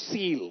Roman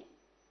seal.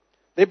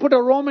 They put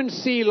a Roman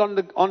seal on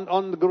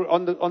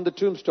the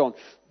tombstone,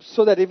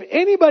 so that if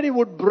anybody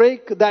would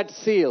break that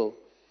seal,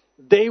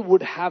 they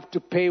would have to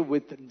pay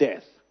with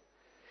death.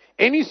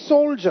 Any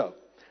soldier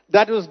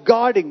that was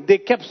guarding, they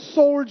kept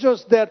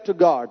soldiers there to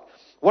guard.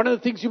 One of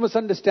the things you must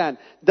understand,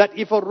 that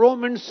if a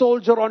Roman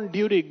soldier on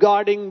duty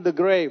guarding the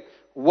grave,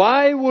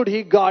 why would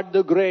he guard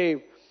the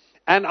grave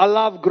and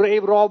allow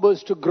grave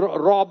robbers to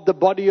rob the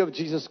body of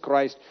Jesus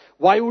Christ?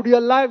 Why would he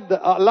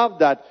allow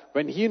that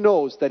when he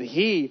knows that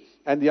he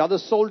and the other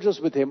soldiers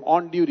with him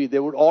on duty, they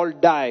would all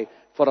die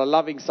for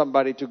allowing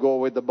somebody to go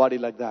with the body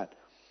like that?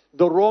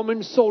 The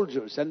Roman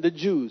soldiers and the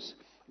Jews,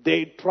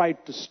 they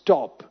tried to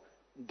stop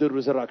the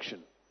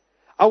resurrection.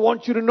 I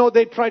want you to know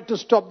they tried to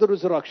stop the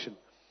resurrection.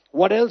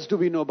 What else do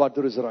we know about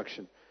the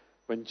resurrection?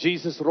 When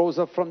Jesus rose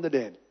up from the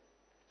dead,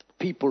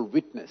 people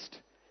witnessed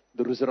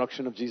the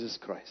resurrection of Jesus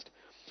Christ.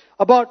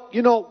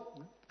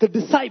 The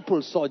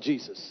disciples saw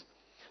Jesus.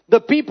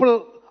 The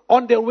people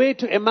on their way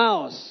to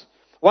Emmaus,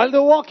 while they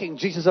were walking,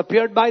 Jesus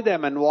appeared by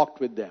them and walked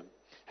with them.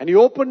 And he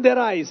opened their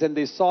eyes and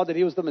they saw that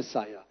he was the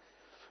Messiah.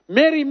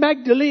 Mary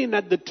Magdalene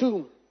at the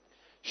tomb,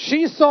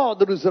 she saw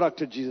the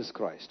resurrected Jesus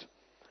Christ.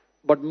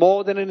 But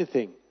more than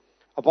anything,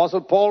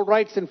 Apostle Paul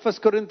writes in 1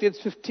 Corinthians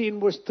 15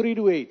 verse 3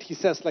 to 8, he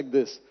says like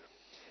this.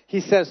 He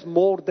says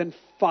more than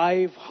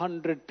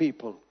 500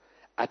 people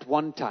at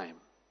one time.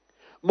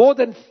 More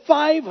than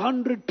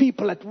 500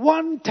 people at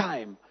one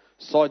time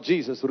saw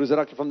Jesus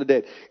resurrected from the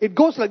dead. It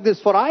goes like this.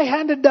 For I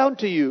handed down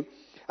to you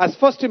as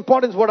first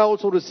importance what I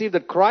also received,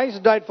 that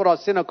Christ died for our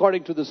sin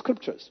according to the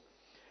scriptures.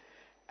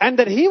 And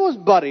that he was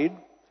buried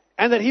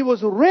and that he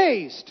was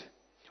raised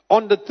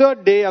on the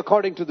third day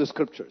according to the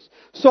scriptures.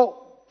 So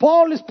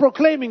Paul is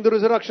proclaiming the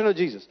resurrection of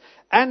Jesus.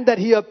 And that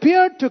he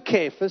appeared to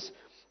Cephas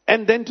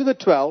and then to the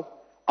 12.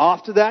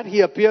 After that,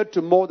 he appeared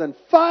to more than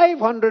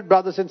 500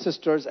 brothers and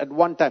sisters at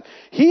one time.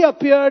 He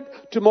appeared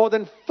to more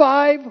than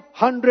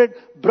 500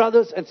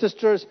 brothers and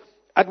sisters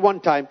at one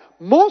time,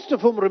 most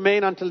of whom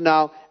remain until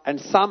now, and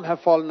some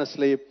have fallen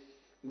asleep.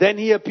 Then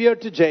he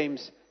appeared to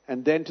James,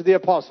 and then to the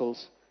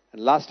apostles.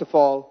 And last of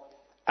all,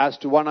 as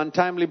to one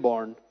untimely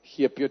born,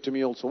 he appeared to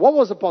me also. What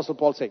was Apostle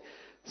Paul saying?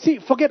 See,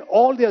 forget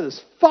all the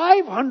others.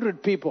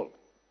 500 people.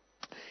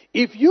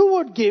 If you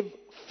would give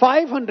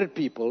 500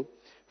 people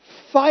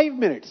 5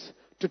 minutes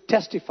to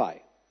testify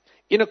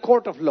in a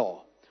court of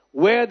law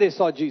where they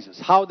saw Jesus,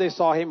 how they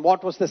saw him,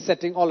 what was the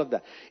setting, all of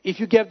that.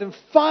 If you gave them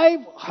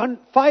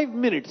 5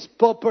 minutes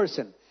per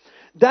person,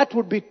 that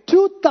would be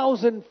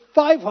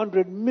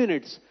 2,500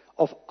 minutes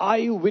of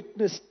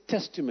eyewitness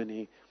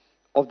testimony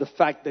of the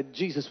fact that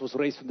Jesus was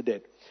raised from the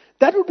dead.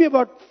 That would be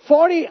about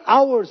 40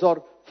 hours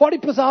or 40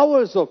 plus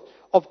hours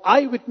of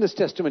eyewitness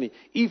testimony.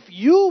 If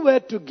you were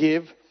to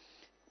give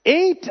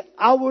 8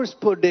 hours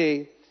per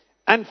day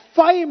and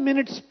 5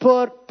 minutes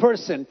per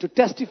person to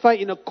testify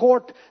in a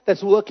court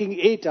that's working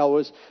 8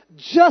 hours,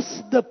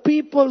 just the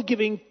people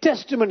giving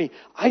testimony.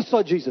 I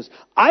saw Jesus.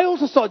 I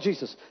also saw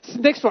Jesus.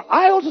 Next one.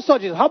 I also saw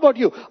Jesus. How about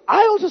you?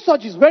 I also saw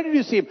Jesus. Where did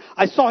you see him?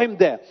 I saw him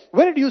there.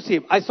 Where did you see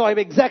him? I saw him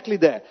exactly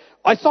there.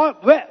 I saw him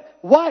where?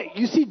 Why?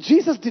 You see,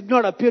 Jesus did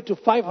not appear to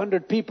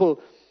 500 people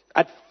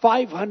at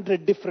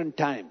 500 different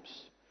times.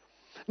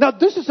 Now,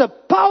 this is a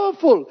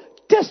powerful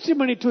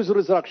testimony to his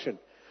resurrection.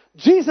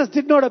 Jesus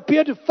did not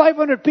appear to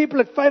 500 people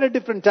at 500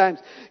 different times.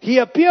 He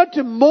appeared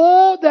to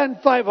more than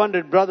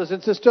 500 brothers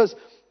and sisters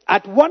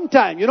at one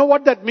time. You know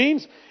what that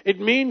means?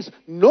 It means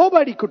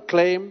nobody could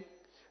claim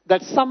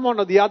that someone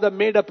or the other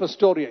made up a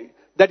story,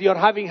 that you're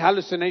having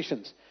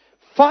hallucinations.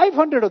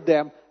 500 of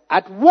them,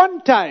 at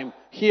one time,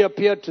 he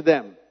appeared to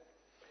them.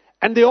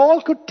 And they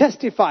all could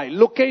testify,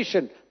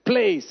 location,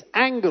 place,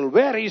 angle,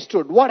 where he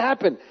stood, what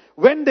happened,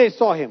 when they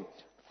saw him.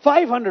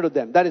 500 of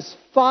them. That is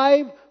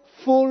 5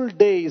 full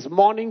days,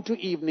 morning to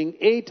evening,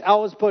 8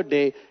 hours per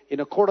day in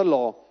a court of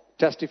law,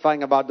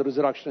 testifying about the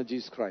resurrection of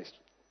Jesus Christ.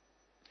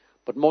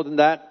 But more than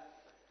that,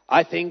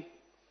 I think,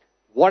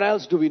 what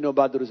else do we know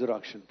about the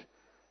resurrection?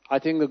 I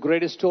think the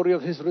greatest story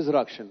of his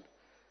resurrection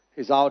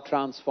is our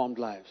transformed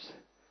lives.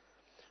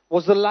 It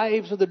was the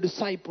lives of the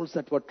disciples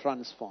that were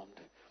transformed.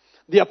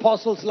 The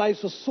apostles'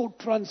 lives were so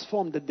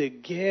transformed that they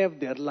gave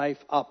their life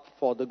up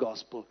for the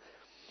gospel.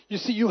 You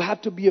see, you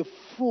have to be a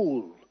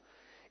fool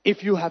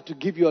if you have to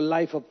give your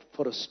life up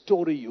for a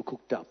story you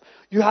cooked up.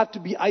 You have to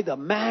be either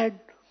mad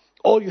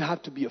or you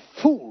have to be a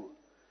fool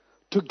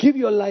to give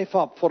your life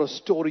up for a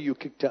story you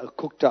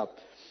cooked up.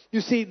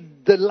 You see,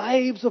 the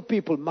lives of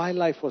people, my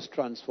life was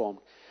transformed.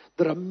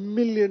 There are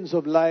millions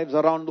of lives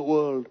around the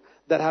world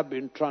that have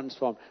been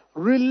transformed.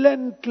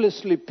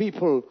 Relentlessly,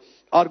 people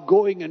are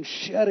going and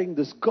sharing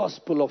this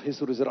gospel of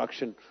his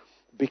resurrection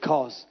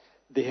because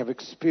they have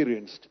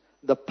experienced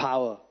the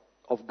power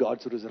of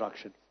God's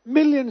resurrection.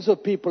 Millions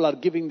of people are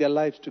giving their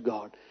lives to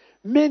God.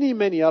 Many,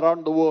 many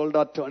around the world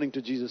are turning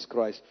to Jesus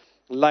Christ.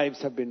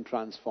 Lives have been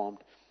transformed.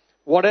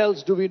 What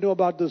else do we know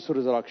about this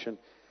resurrection?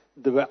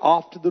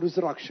 After the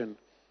resurrection,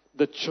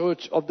 the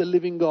church of the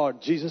living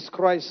God, Jesus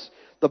Christ,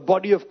 the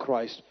body of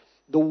Christ,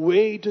 the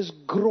way it is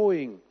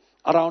growing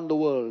around the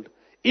world,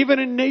 even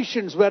in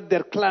nations where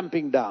they're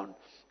clamping down,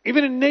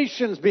 even in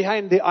nations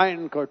behind the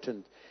Iron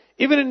Curtain,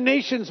 Even in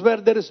nations where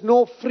there is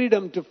no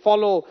freedom to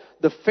follow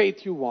the faith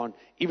you want,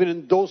 even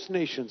in those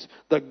nations,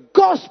 the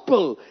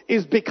gospel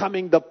is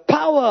becoming the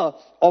power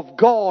of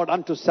God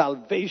unto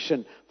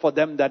salvation for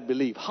them that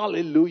believe.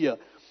 Hallelujah.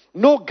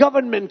 No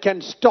government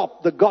can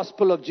stop the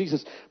gospel of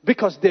Jesus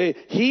because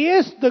He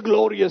is the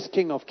glorious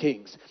King of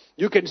Kings.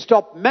 You can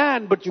stop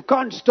man, but you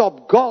can't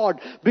stop God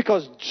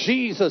because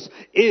Jesus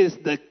is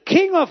the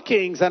King of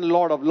Kings and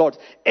Lord of Lords.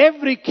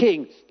 Every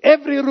king,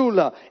 every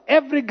ruler,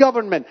 every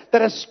government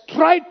that has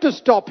tried to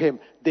stop Him,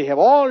 they have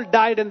all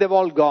died and they've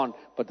all gone.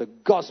 But the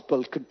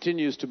gospel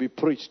continues to be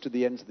preached to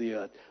the ends of the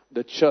earth.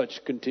 The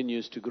church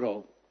continues to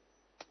grow.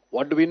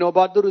 What do we know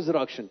about the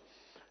resurrection?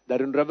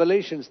 That in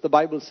Revelations, the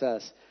Bible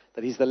says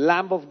that He's the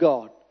Lamb of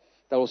God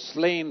that was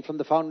slain from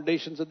the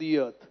foundations of the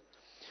earth.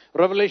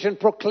 Revelation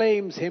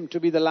proclaims Him to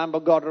be the Lamb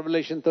of God.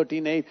 Revelation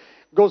 13:8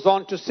 goes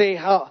on to say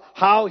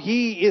how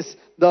He is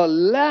the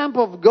Lamb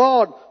of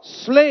God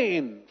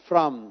slain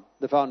from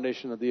the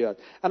foundation of the earth.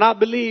 And I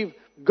believe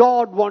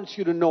God wants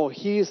you to know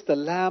He is the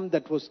Lamb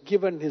that was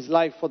given His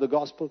life for the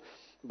gospel.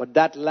 But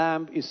that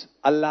Lamb is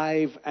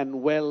alive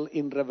and well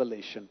in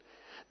Revelation.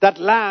 That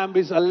Lamb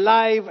is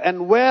alive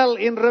and well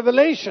in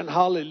Revelation.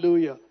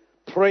 Hallelujah.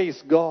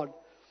 Praise God.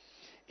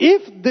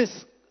 If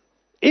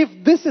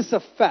this is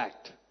a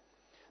fact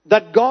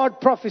that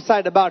God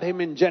prophesied about Him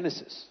in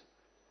Genesis,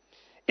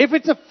 if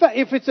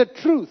it's a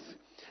truth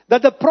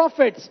that the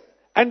prophets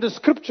and the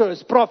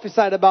scriptures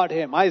prophesied about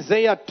Him,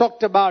 Isaiah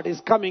talked about His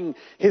coming,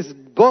 His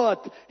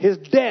birth, His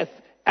death,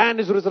 and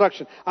His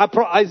resurrection.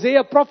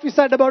 Isaiah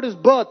prophesied about His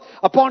birth.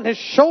 Upon His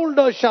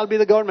shoulders shall be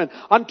the government.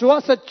 Unto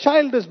us a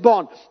child is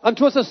born.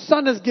 Unto us a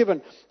son is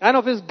given. And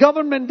of His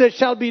government there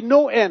shall be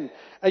no end.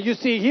 You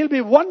see, He'll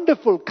be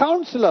wonderful,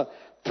 Counselor,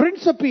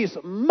 Prince of Peace,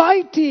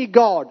 mighty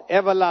God,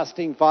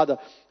 everlasting Father.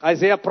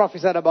 Isaiah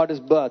prophesied about His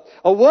birth.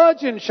 A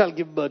virgin shall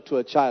give birth to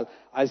a child.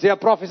 Isaiah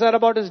prophesied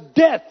about His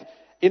death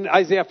in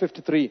Isaiah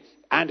 53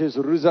 and His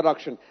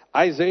resurrection.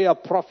 Isaiah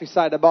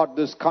prophesied about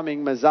this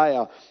coming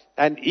Messiah.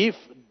 And if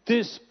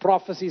these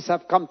prophecies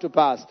have come to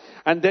pass,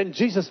 and then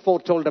Jesus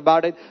foretold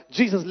about it,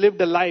 Jesus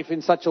lived a life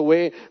in such a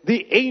way,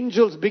 the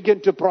angels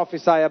begin to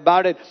prophesy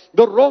about it.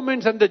 The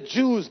Romans and the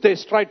Jews, they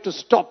tried to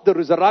stop the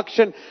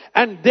resurrection.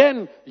 And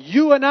then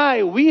you and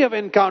I, we have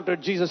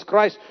encountered Jesus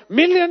Christ.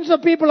 Millions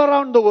of people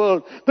around the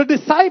world, the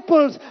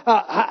disciples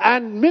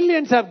and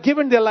millions have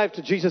given their life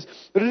to Jesus.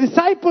 The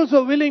disciples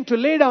were willing to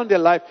lay down their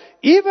life.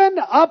 Even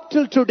up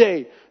till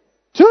today,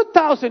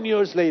 2,000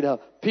 years later,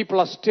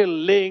 people are still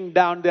laying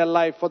down their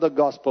life for the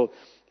gospel.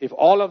 If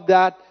all of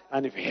that,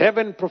 and if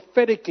heaven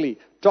prophetically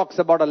talks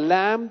about a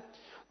lamb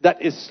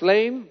that is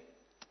slain,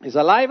 is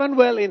alive and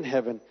well in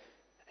heaven,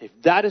 if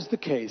that is the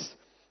case,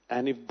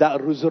 and if the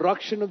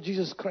resurrection of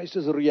Jesus Christ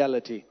is a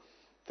reality,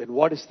 then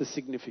what is the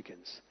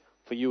significance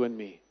for you and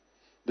me?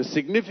 The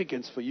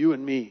significance for you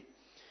and me,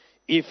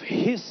 if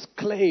His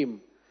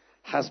claim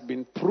has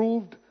been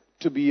proved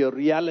to be a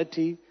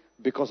reality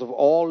because of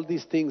all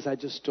these things I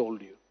just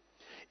told you.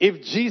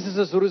 If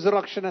Jesus'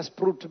 resurrection has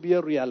proved to be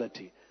a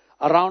reality,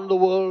 around the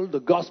world the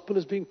gospel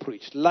is being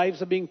preached,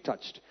 lives are being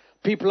touched,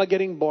 people are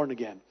getting born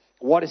again.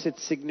 What is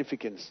its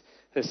significance?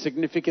 The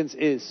significance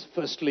is,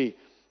 firstly,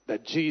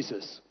 that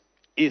Jesus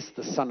is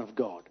the Son of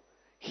God.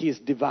 He is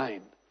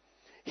divine.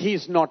 He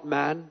is not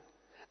man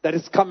that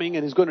is coming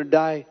and is going to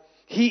die.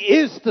 He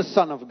is the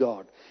Son of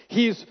God.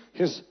 His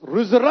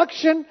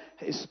resurrection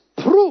is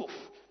proof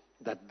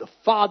that the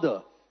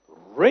Father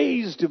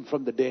raised Him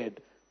from the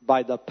dead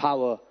by the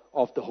power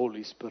of the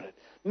Holy Spirit.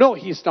 No,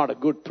 He is not a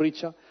good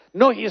preacher.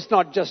 No, He is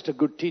not just a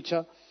good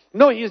teacher.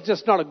 No, He is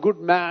just not a good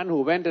man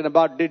who went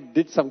and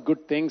did some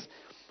good things.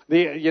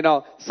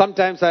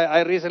 Sometimes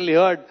I recently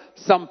heard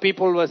some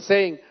people were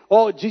saying,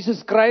 oh,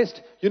 Jesus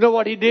Christ, you know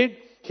what He did?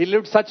 He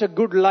lived such a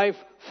good life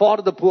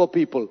for the poor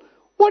people.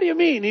 What do you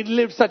mean He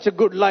lived such a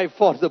good life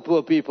for the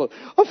poor people?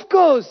 Of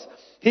course,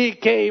 He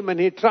came and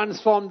He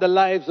transformed the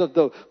lives of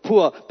the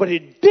poor. But He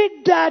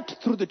did that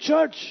through the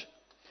church.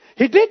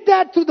 He did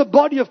that through the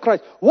body of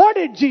Christ. What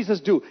did Jesus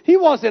do? He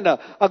wasn't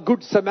a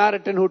good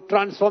Samaritan who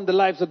transformed the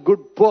lives of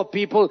good poor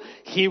people.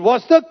 He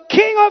was the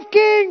King of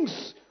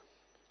Kings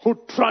who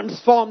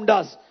transformed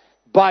us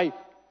by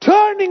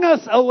turning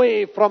us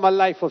away from a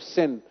life of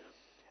sin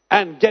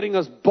and getting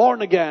us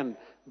born again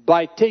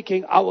by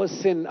taking our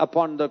sin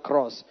upon the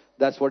cross.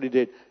 That's what He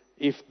did.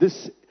 If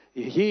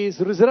He is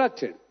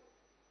resurrected,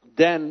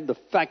 then the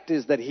fact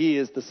is that He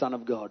is the Son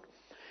of God.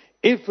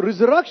 If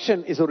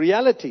resurrection is a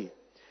reality,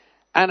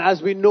 and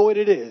as we know it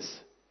is,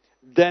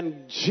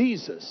 then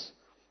Jesus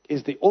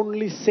is the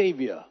only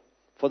Savior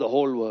for the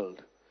whole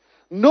world.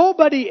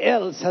 Nobody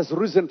else has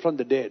risen from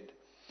the dead.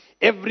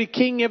 Every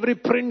king, every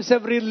prince,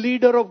 every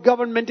leader of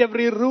government,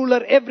 every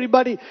ruler,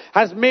 everybody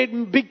has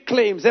made big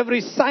claims.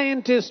 Every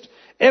scientist,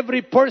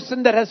 every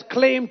person that has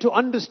claimed to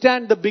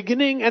understand the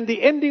beginning and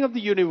the ending of the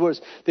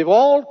universe, they've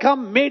all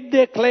come, made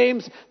their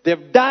claims,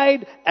 they've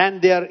died,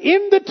 and they're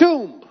in the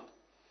tomb.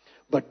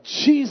 But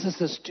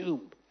Jesus'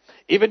 tomb,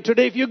 even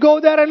today, if you go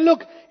there and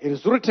look, it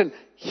is written,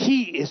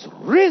 He is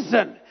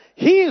risen.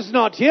 He is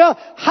not here.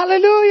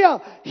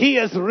 Hallelujah. He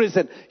has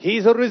risen. He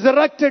is a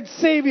resurrected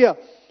Savior.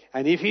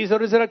 And if He is a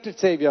resurrected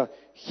Savior,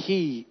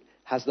 He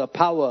has the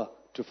power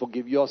to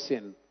forgive your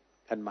sin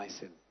and my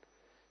sin.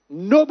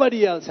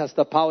 Nobody else has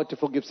the power to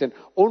forgive sin.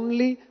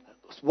 Only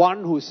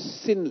one who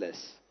is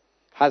sinless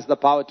has the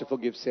power to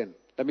forgive sin.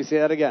 Let me say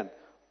that again.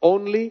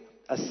 Only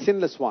a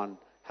sinless one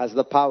has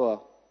the power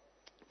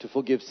to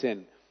forgive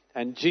sin.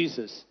 And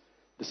Jesus,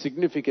 the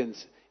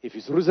significance, if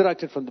He's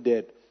resurrected from the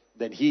dead,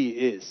 then He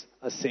is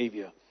a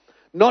Savior.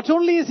 Not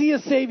only is He a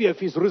Savior if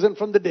He's risen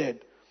from the dead,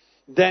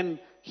 then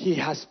He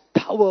has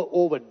power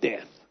over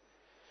death.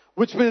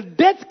 Which means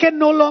death can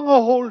no longer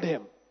hold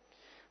Him.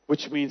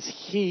 Which means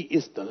He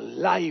is the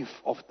life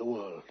of the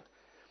world.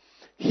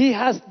 He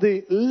has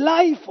the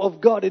life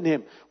of God in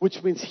Him.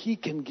 Which means He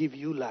can give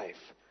you life.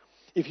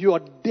 If you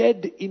are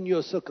dead in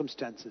your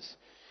circumstances,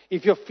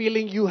 if you're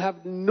feeling you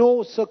have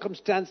no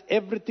circumstance,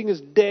 everything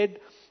is dead,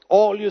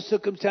 all your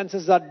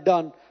circumstances are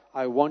done,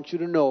 I want you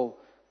to know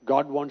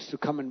God wants to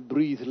come and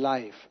breathe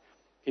life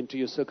into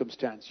your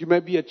circumstance. You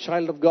may be a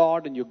child of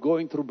God and you're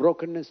going through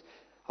brokenness.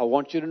 I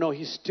want you to know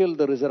He's still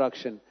the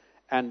resurrection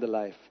and the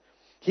life.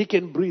 He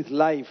can breathe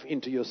life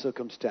into your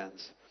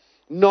circumstance.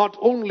 Not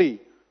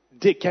only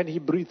can He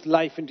breathe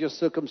life into your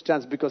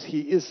circumstance because He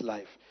is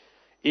life.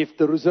 If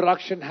the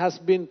resurrection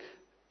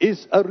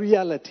is a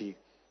reality,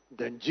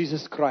 then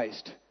Jesus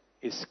Christ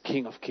is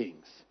King of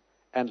Kings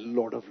and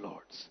Lord of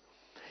Lords.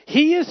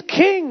 He is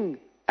King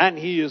and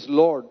He is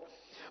Lord.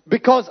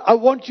 Because I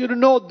want you to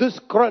know this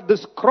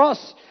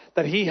cross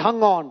that He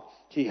hung on,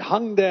 He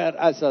hung there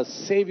as a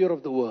Savior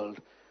of the world.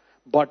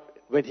 But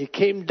when He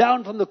came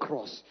down from the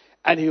cross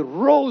and He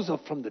rose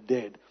up from the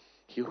dead,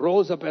 He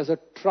rose up as a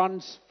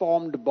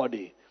transformed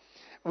body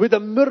with a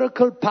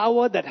miracle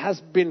power that has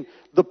been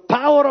the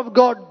power of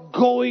God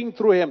going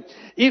through Him.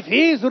 If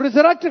He is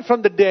resurrected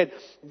from the dead,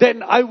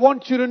 then I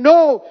want you to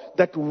know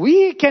that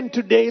we can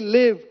today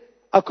live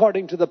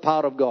according to the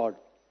power of God.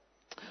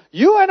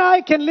 You and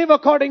I can live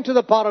according to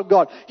the power of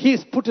God.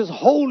 He's put His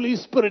Holy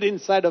Spirit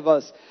inside of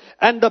us.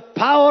 And the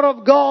power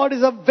of God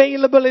is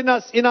available in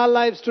us, in our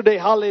lives today.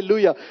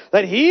 Hallelujah.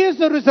 That He is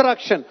the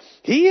resurrection.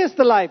 He is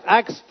the life.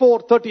 Acts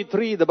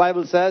 4:33, the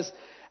Bible says,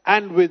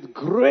 and with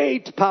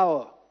great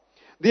power,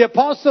 the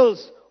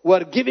apostles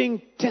were giving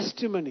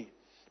testimony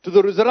to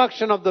the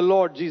resurrection of the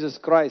Lord Jesus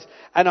Christ,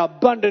 and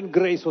abundant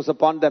grace was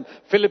upon them.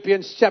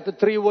 Philippians chapter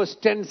 3 verse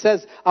 10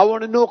 says, I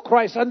want to know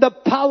Christ and the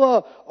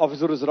power of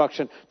His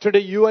resurrection. Today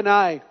you and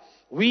I,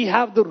 we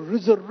have the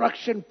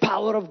resurrection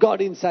power of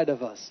God inside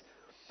of us.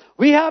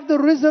 We have the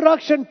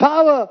resurrection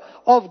power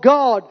of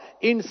God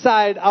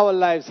inside our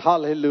lives.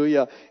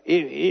 Hallelujah.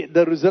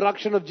 The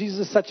resurrection of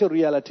Jesus is such a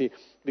reality,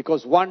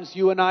 because once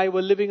you and I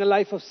were living a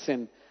life of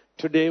sin,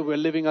 today we're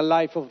living a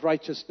life of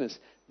righteousness.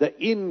 The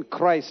in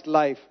Christ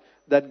life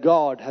that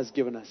God has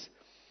given us.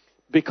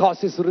 Because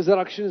His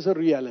resurrection is a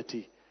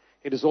reality,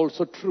 it is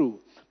also true.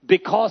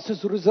 Because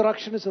His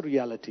resurrection is a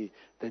reality,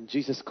 then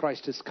Jesus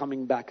Christ is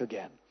coming back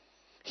again.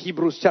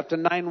 Hebrews chapter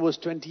 9 verse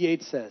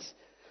 28 says,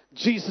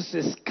 Jesus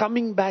is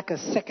coming back a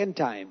second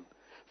time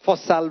for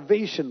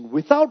salvation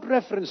without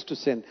reference to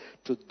sin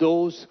to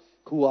those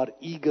who are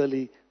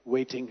eagerly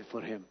waiting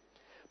for Him.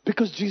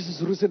 Because Jesus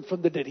is risen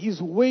from the dead,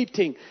 He's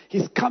waiting.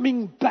 He's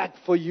coming back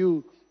for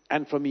you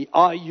and for me.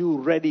 Are you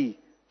ready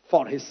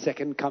for His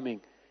second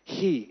coming?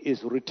 He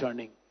is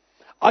returning.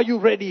 Are you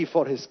ready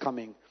for His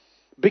coming?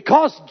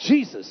 Because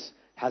Jesus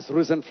has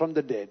risen from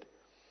the dead,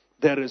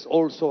 there is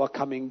also a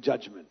coming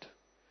judgment.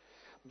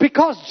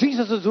 Because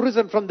Jesus is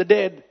risen from the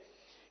dead,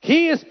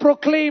 He is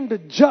proclaimed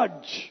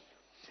judge.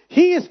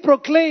 He is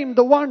proclaimed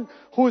the one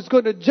who is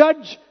going to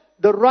judge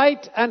the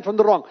right and from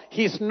the wrong.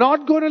 He's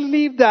not going to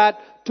leave that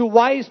to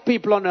wise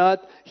people on earth.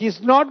 He's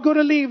not going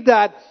to leave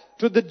that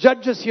to the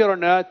judges here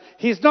on earth.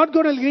 He's not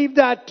going to leave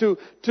that to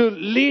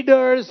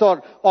leaders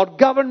or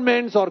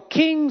governments or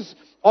kings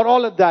or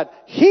all of that.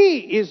 He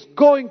is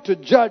going to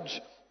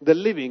judge the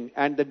living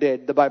and the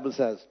dead, the Bible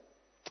says.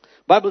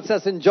 Bible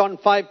says in John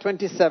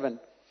 5:27,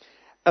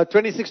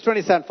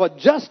 26:27, for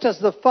just as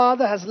the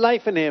Father has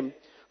life in Him,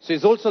 so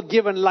He's also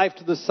given life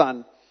to the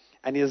Son,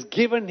 and He has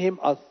given Him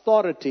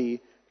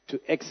authority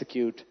to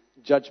execute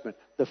judgment.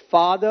 The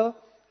Father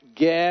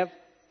gave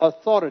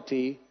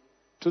authority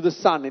to the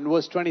Son in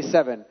verse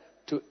 27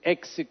 to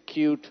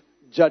execute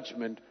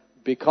judgment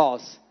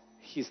because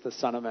He's the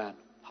Son of Man.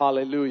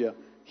 Hallelujah.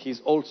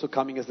 He's also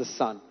coming as the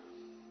Son.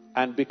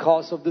 And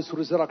because of this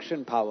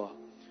resurrection power,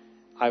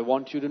 I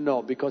want you to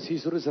know, because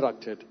He's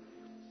resurrected,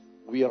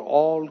 we are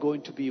all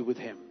going to be with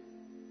Him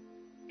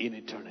in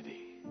eternity.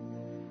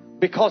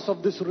 Because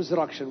of this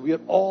resurrection, we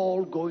are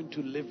all going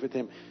to live with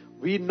Him.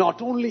 We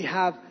not only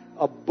have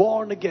a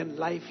born again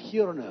life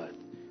here on earth,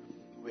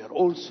 we are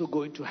also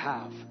going to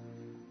have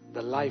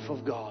the life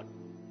of God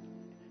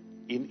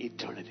in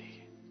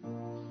eternity.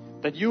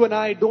 That you and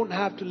I don't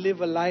have to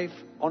live a life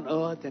on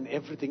earth and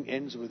everything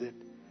ends with it.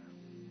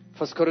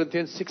 1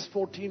 Corinthians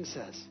 6:14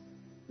 says,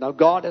 now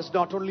God has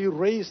not only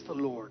raised the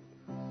Lord,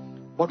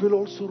 but will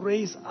also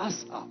raise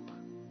us up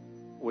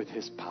with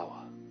His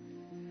power.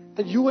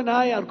 that you and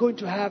I are going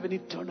to have an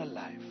eternal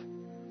life.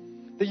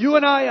 That you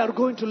and I are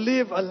going to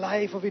live a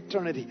life of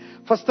eternity.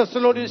 1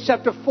 Thessalonians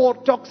chapter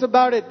 4 talks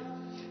about it.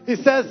 He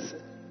says,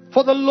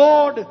 for the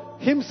Lord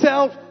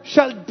himself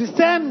shall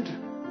descend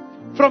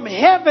from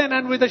heaven,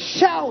 and with a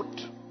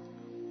shout,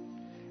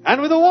 and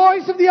with the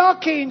voice of the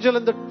archangel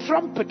and the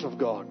trumpet of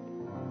God.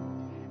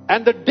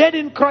 And the dead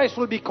in Christ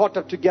will be caught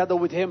up together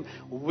with him.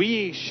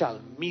 We shall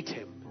meet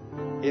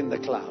him in the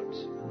clouds.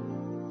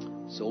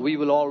 So we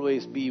will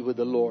always be with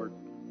the Lord.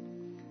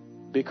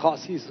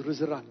 Because he's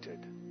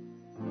resurrected,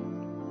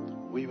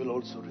 we will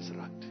also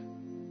resurrect.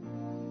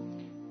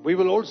 We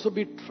will also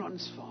be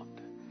transformed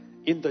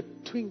in the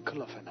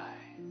twinkle of an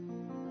eye.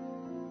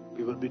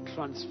 We will be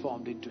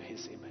transformed into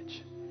his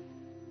image.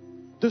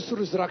 This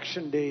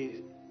resurrection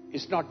day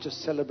is not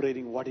just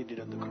celebrating what he did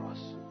on the cross.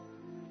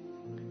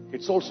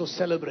 It's also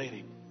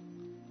celebrating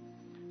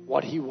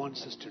what he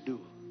wants us to do.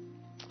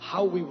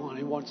 How he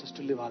wants us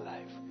to live our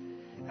life.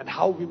 And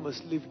how we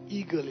must live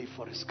eagerly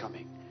for his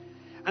coming.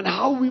 And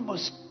how we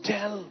must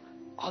tell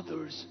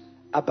others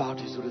about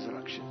his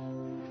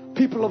resurrection.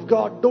 People of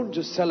God, don't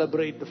just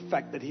celebrate the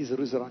fact that he's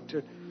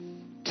resurrected.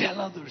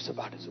 Tell others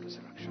about his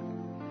resurrection.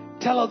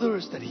 Tell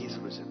others that he's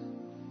risen.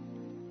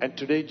 And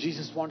today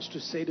Jesus wants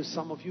to say to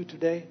some of you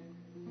today,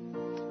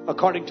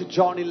 according to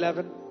John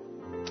 11,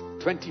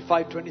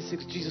 25,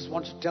 26, Jesus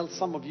wants to tell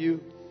some of you.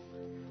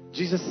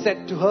 Jesus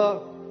said to her,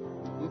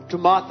 to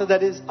Martha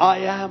that is,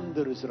 I am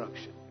the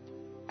resurrection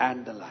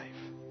and the life.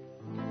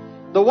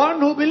 The one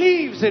who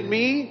believes in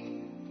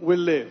me will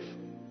live,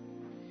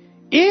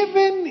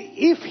 even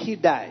if he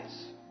dies.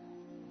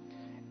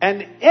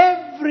 And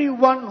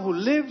everyone who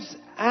lives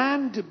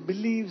and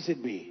believes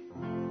in me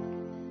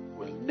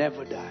will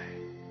never die.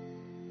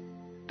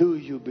 Do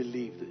you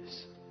believe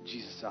this?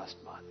 Jesus asked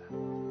Martha.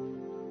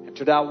 And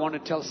today I want to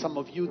tell some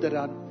of you that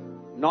are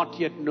not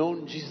yet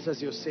known Jesus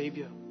as your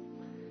Savior.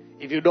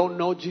 If you don't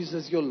know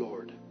Jesus as your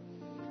Lord,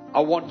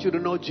 I want you to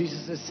know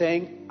Jesus is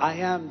saying, I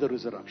am the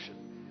resurrection.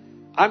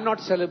 I'm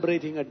not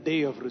celebrating a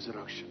day of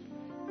resurrection.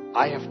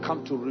 I have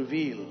come to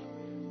reveal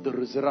the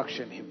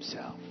resurrection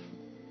himself.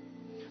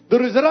 The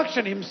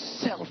resurrection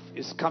himself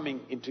is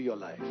coming into your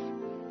life.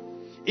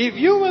 If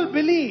you will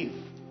believe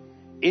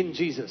in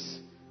Jesus,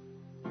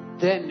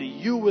 then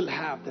you will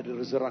have that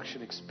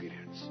resurrection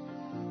experience.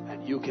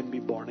 And you can be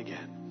born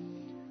again.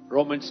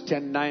 Romans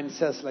 10:9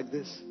 says like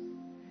this.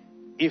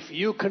 If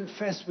you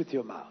confess with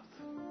your mouth.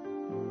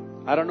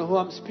 I don't know who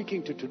I'm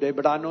speaking to today,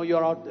 but I know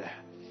you're out there.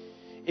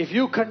 If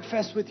you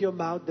confess with your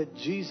mouth that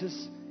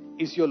Jesus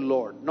is your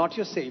Lord, not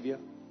your Savior,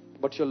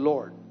 but your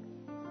Lord.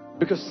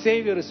 Because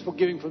Savior is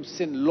forgiving from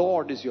sin.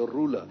 Lord is your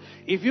ruler.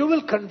 If you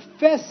will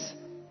confess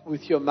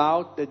with your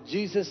mouth that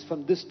Jesus,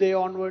 from this day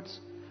onwards,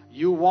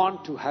 you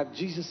want to have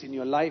Jesus in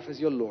your life as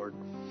your Lord.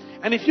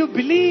 And if you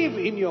believe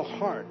in your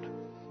heart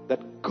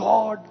that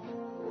God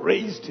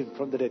raised him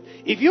from the dead.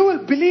 If you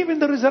will believe in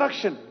the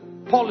resurrection,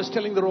 Paul is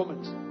telling the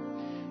Romans.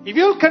 If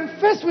you will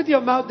confess with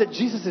your mouth that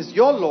Jesus is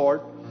your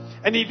Lord,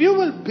 and if you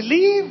will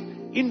believe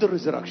in the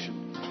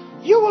resurrection,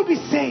 you will be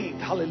saved.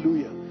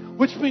 Hallelujah.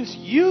 Which means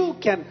you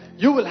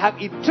will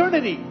have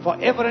eternity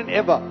forever and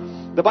ever.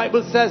 The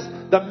Bible says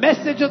the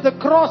message of the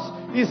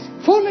cross is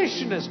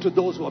foolishness to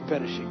those who are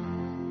perishing.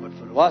 But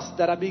for us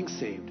that are being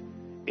saved,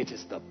 it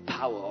is the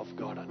power of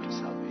God unto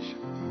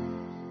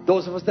salvation.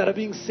 Those of us that are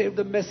being saved,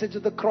 the message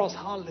of the cross,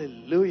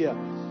 hallelujah,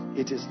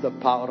 it is the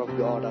power of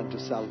God unto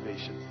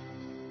salvation.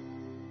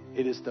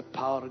 It is the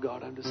power of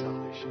God unto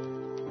salvation.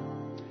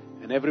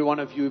 And every one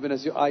of you, even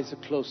as your eyes are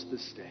closed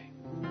this day,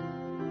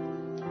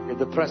 in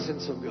the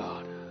presence of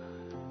God,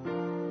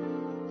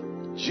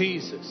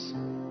 Jesus,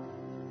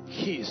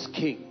 he is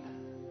King.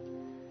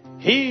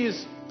 He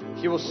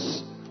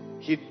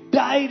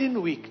died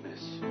in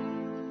weakness,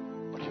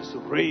 but he was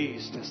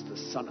raised as the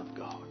Son of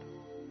God.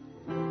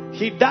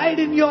 He died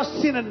in your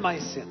sin and my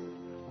sin.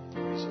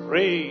 He's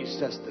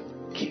raised as the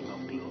King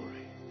of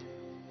glory.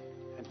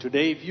 And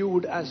today, if you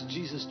would ask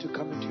Jesus to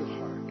come into your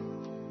heart,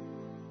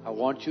 I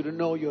want you to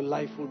know your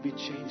life will be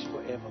changed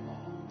forevermore.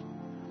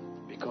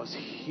 Because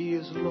he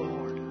is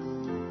Lord.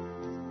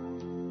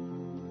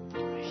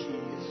 He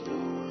is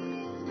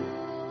Lord.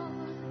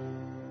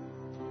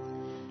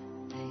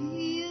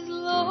 He is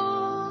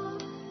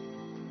Lord.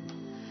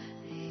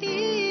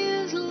 He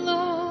is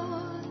Lord.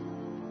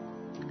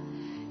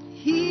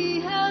 He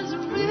has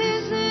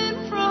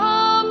risen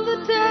from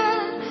the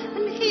dead,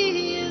 and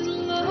he is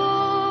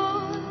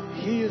Lord.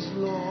 He is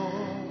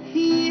Lord.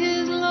 He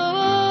is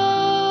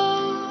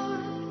Lord.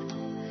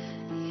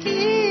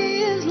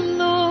 He is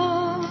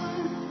Lord.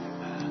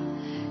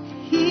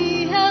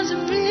 He has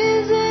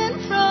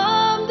risen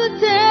from the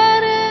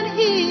dead, and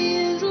he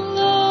is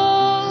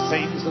Lord.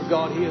 Saints of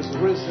God, he has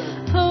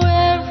risen. Oh,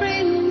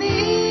 every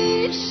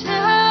knee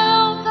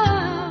shall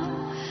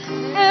bow,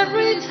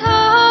 every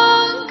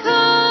tongue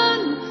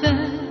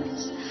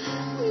confess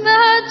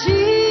that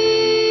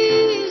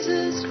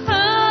Jesus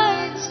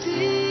Christ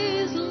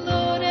is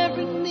Lord.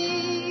 Every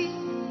knee,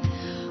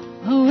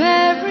 oh,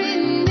 every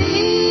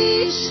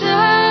knee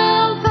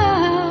shall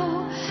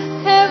bow,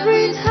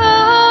 every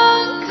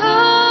tongue confess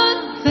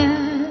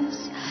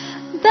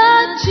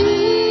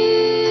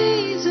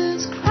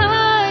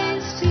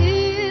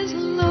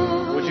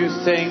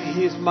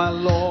my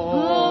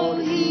Lord. Oh,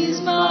 He's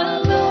my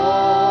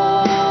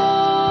Lord.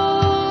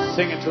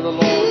 Sing it to the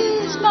Lord.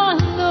 He's my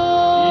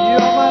Lord. You're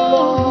my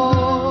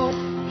Lord.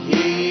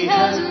 He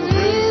has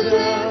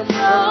risen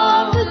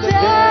from the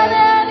dead,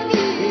 and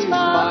He's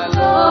my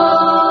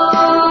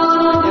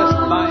Lord. Yes,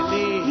 my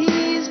knee.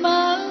 He's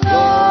my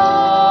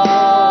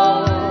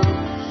Lord.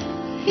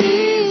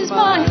 He's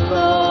my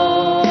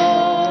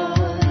Lord.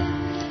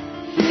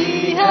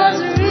 He has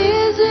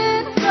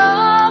risen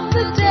from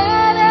the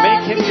dead, and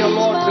Make Him your He's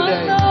Lord my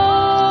today.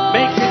 Lord.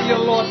 Make Him your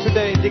Lord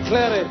today.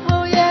 Declare it.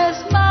 Oh yes,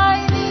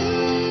 my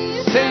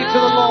knees Say to the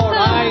Lord,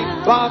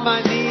 I bow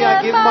my knee,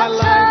 I give my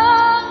life.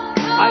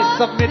 I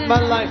submit my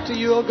life to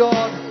you, O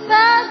God.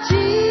 That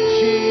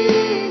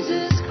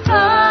Jesus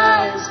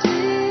Christ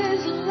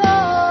is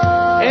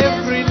Lord.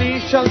 Every knee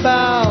shall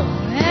bow.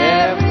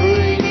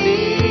 Every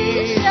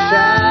knee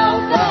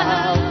shall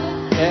bow.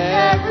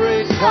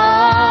 Every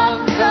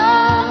tongue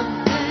confess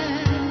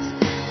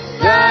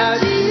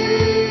that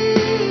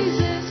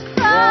Jesus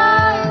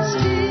Christ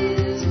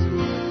is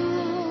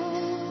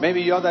Lord.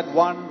 Maybe you're that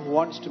one who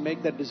wants to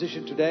make that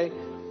decision today.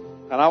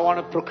 And I want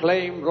to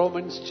proclaim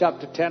Romans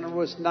chapter 10 and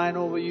verse 9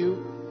 over you.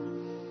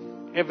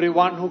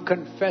 Everyone who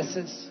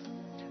confesses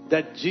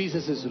that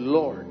Jesus is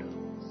Lord.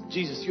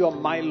 Jesus, you are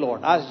my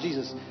Lord. Ask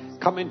Jesus,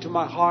 come into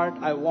my heart.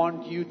 I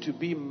want you to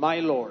be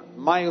my Lord,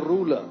 my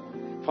ruler.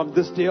 From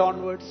this day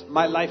onwards,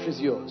 my life is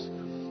yours.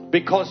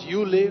 Because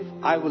you live,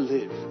 I will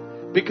live.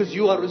 Because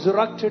you are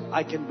resurrected,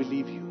 I can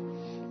believe you.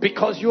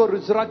 Because you are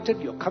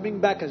resurrected, you're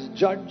coming back as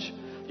judge.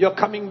 You're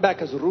coming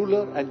back as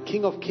ruler and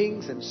King of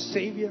kings and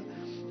Savior.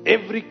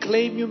 Every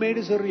claim you made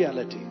is a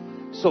reality.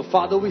 So,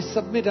 Father, we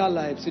submit our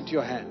lives into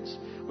your hands.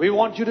 We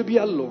want you to be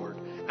our Lord.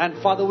 And,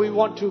 Father, we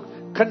want to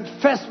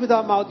confess with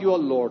our mouth you are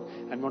Lord.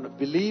 And want to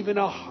believe in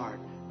our heart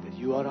that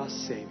you are our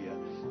Savior.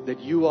 That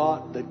you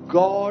are the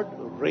God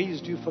who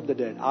raised you from the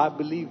dead. I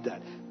believe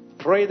that.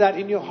 Pray that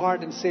in your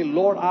heart and say,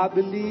 Lord, I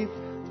believe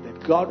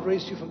that God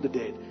raised you from the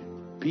dead.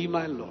 Be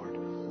my Lord.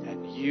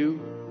 And you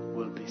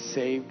will be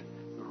saved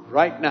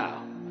right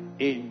now.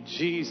 In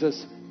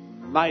Jesus'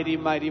 mighty,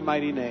 mighty,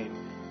 mighty name.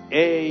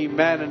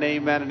 Amen and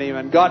amen and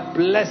amen. God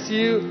bless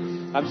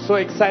you. I'm so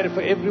excited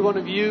for every one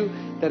of you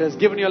that has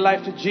given your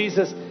life to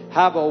Jesus.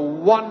 Have a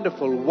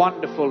wonderful,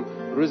 wonderful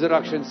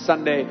Resurrection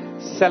Sunday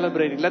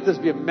celebrating. Let this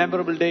be a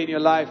memorable day in your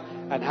life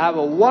and have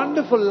a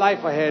wonderful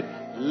life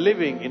ahead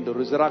living in the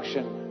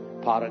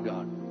resurrection power of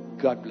God.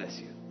 God bless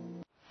you.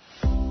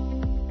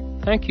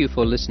 Thank you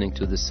for listening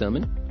to this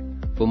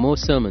sermon. For more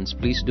sermons,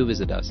 please do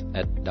visit us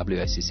at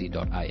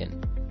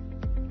wicc.in.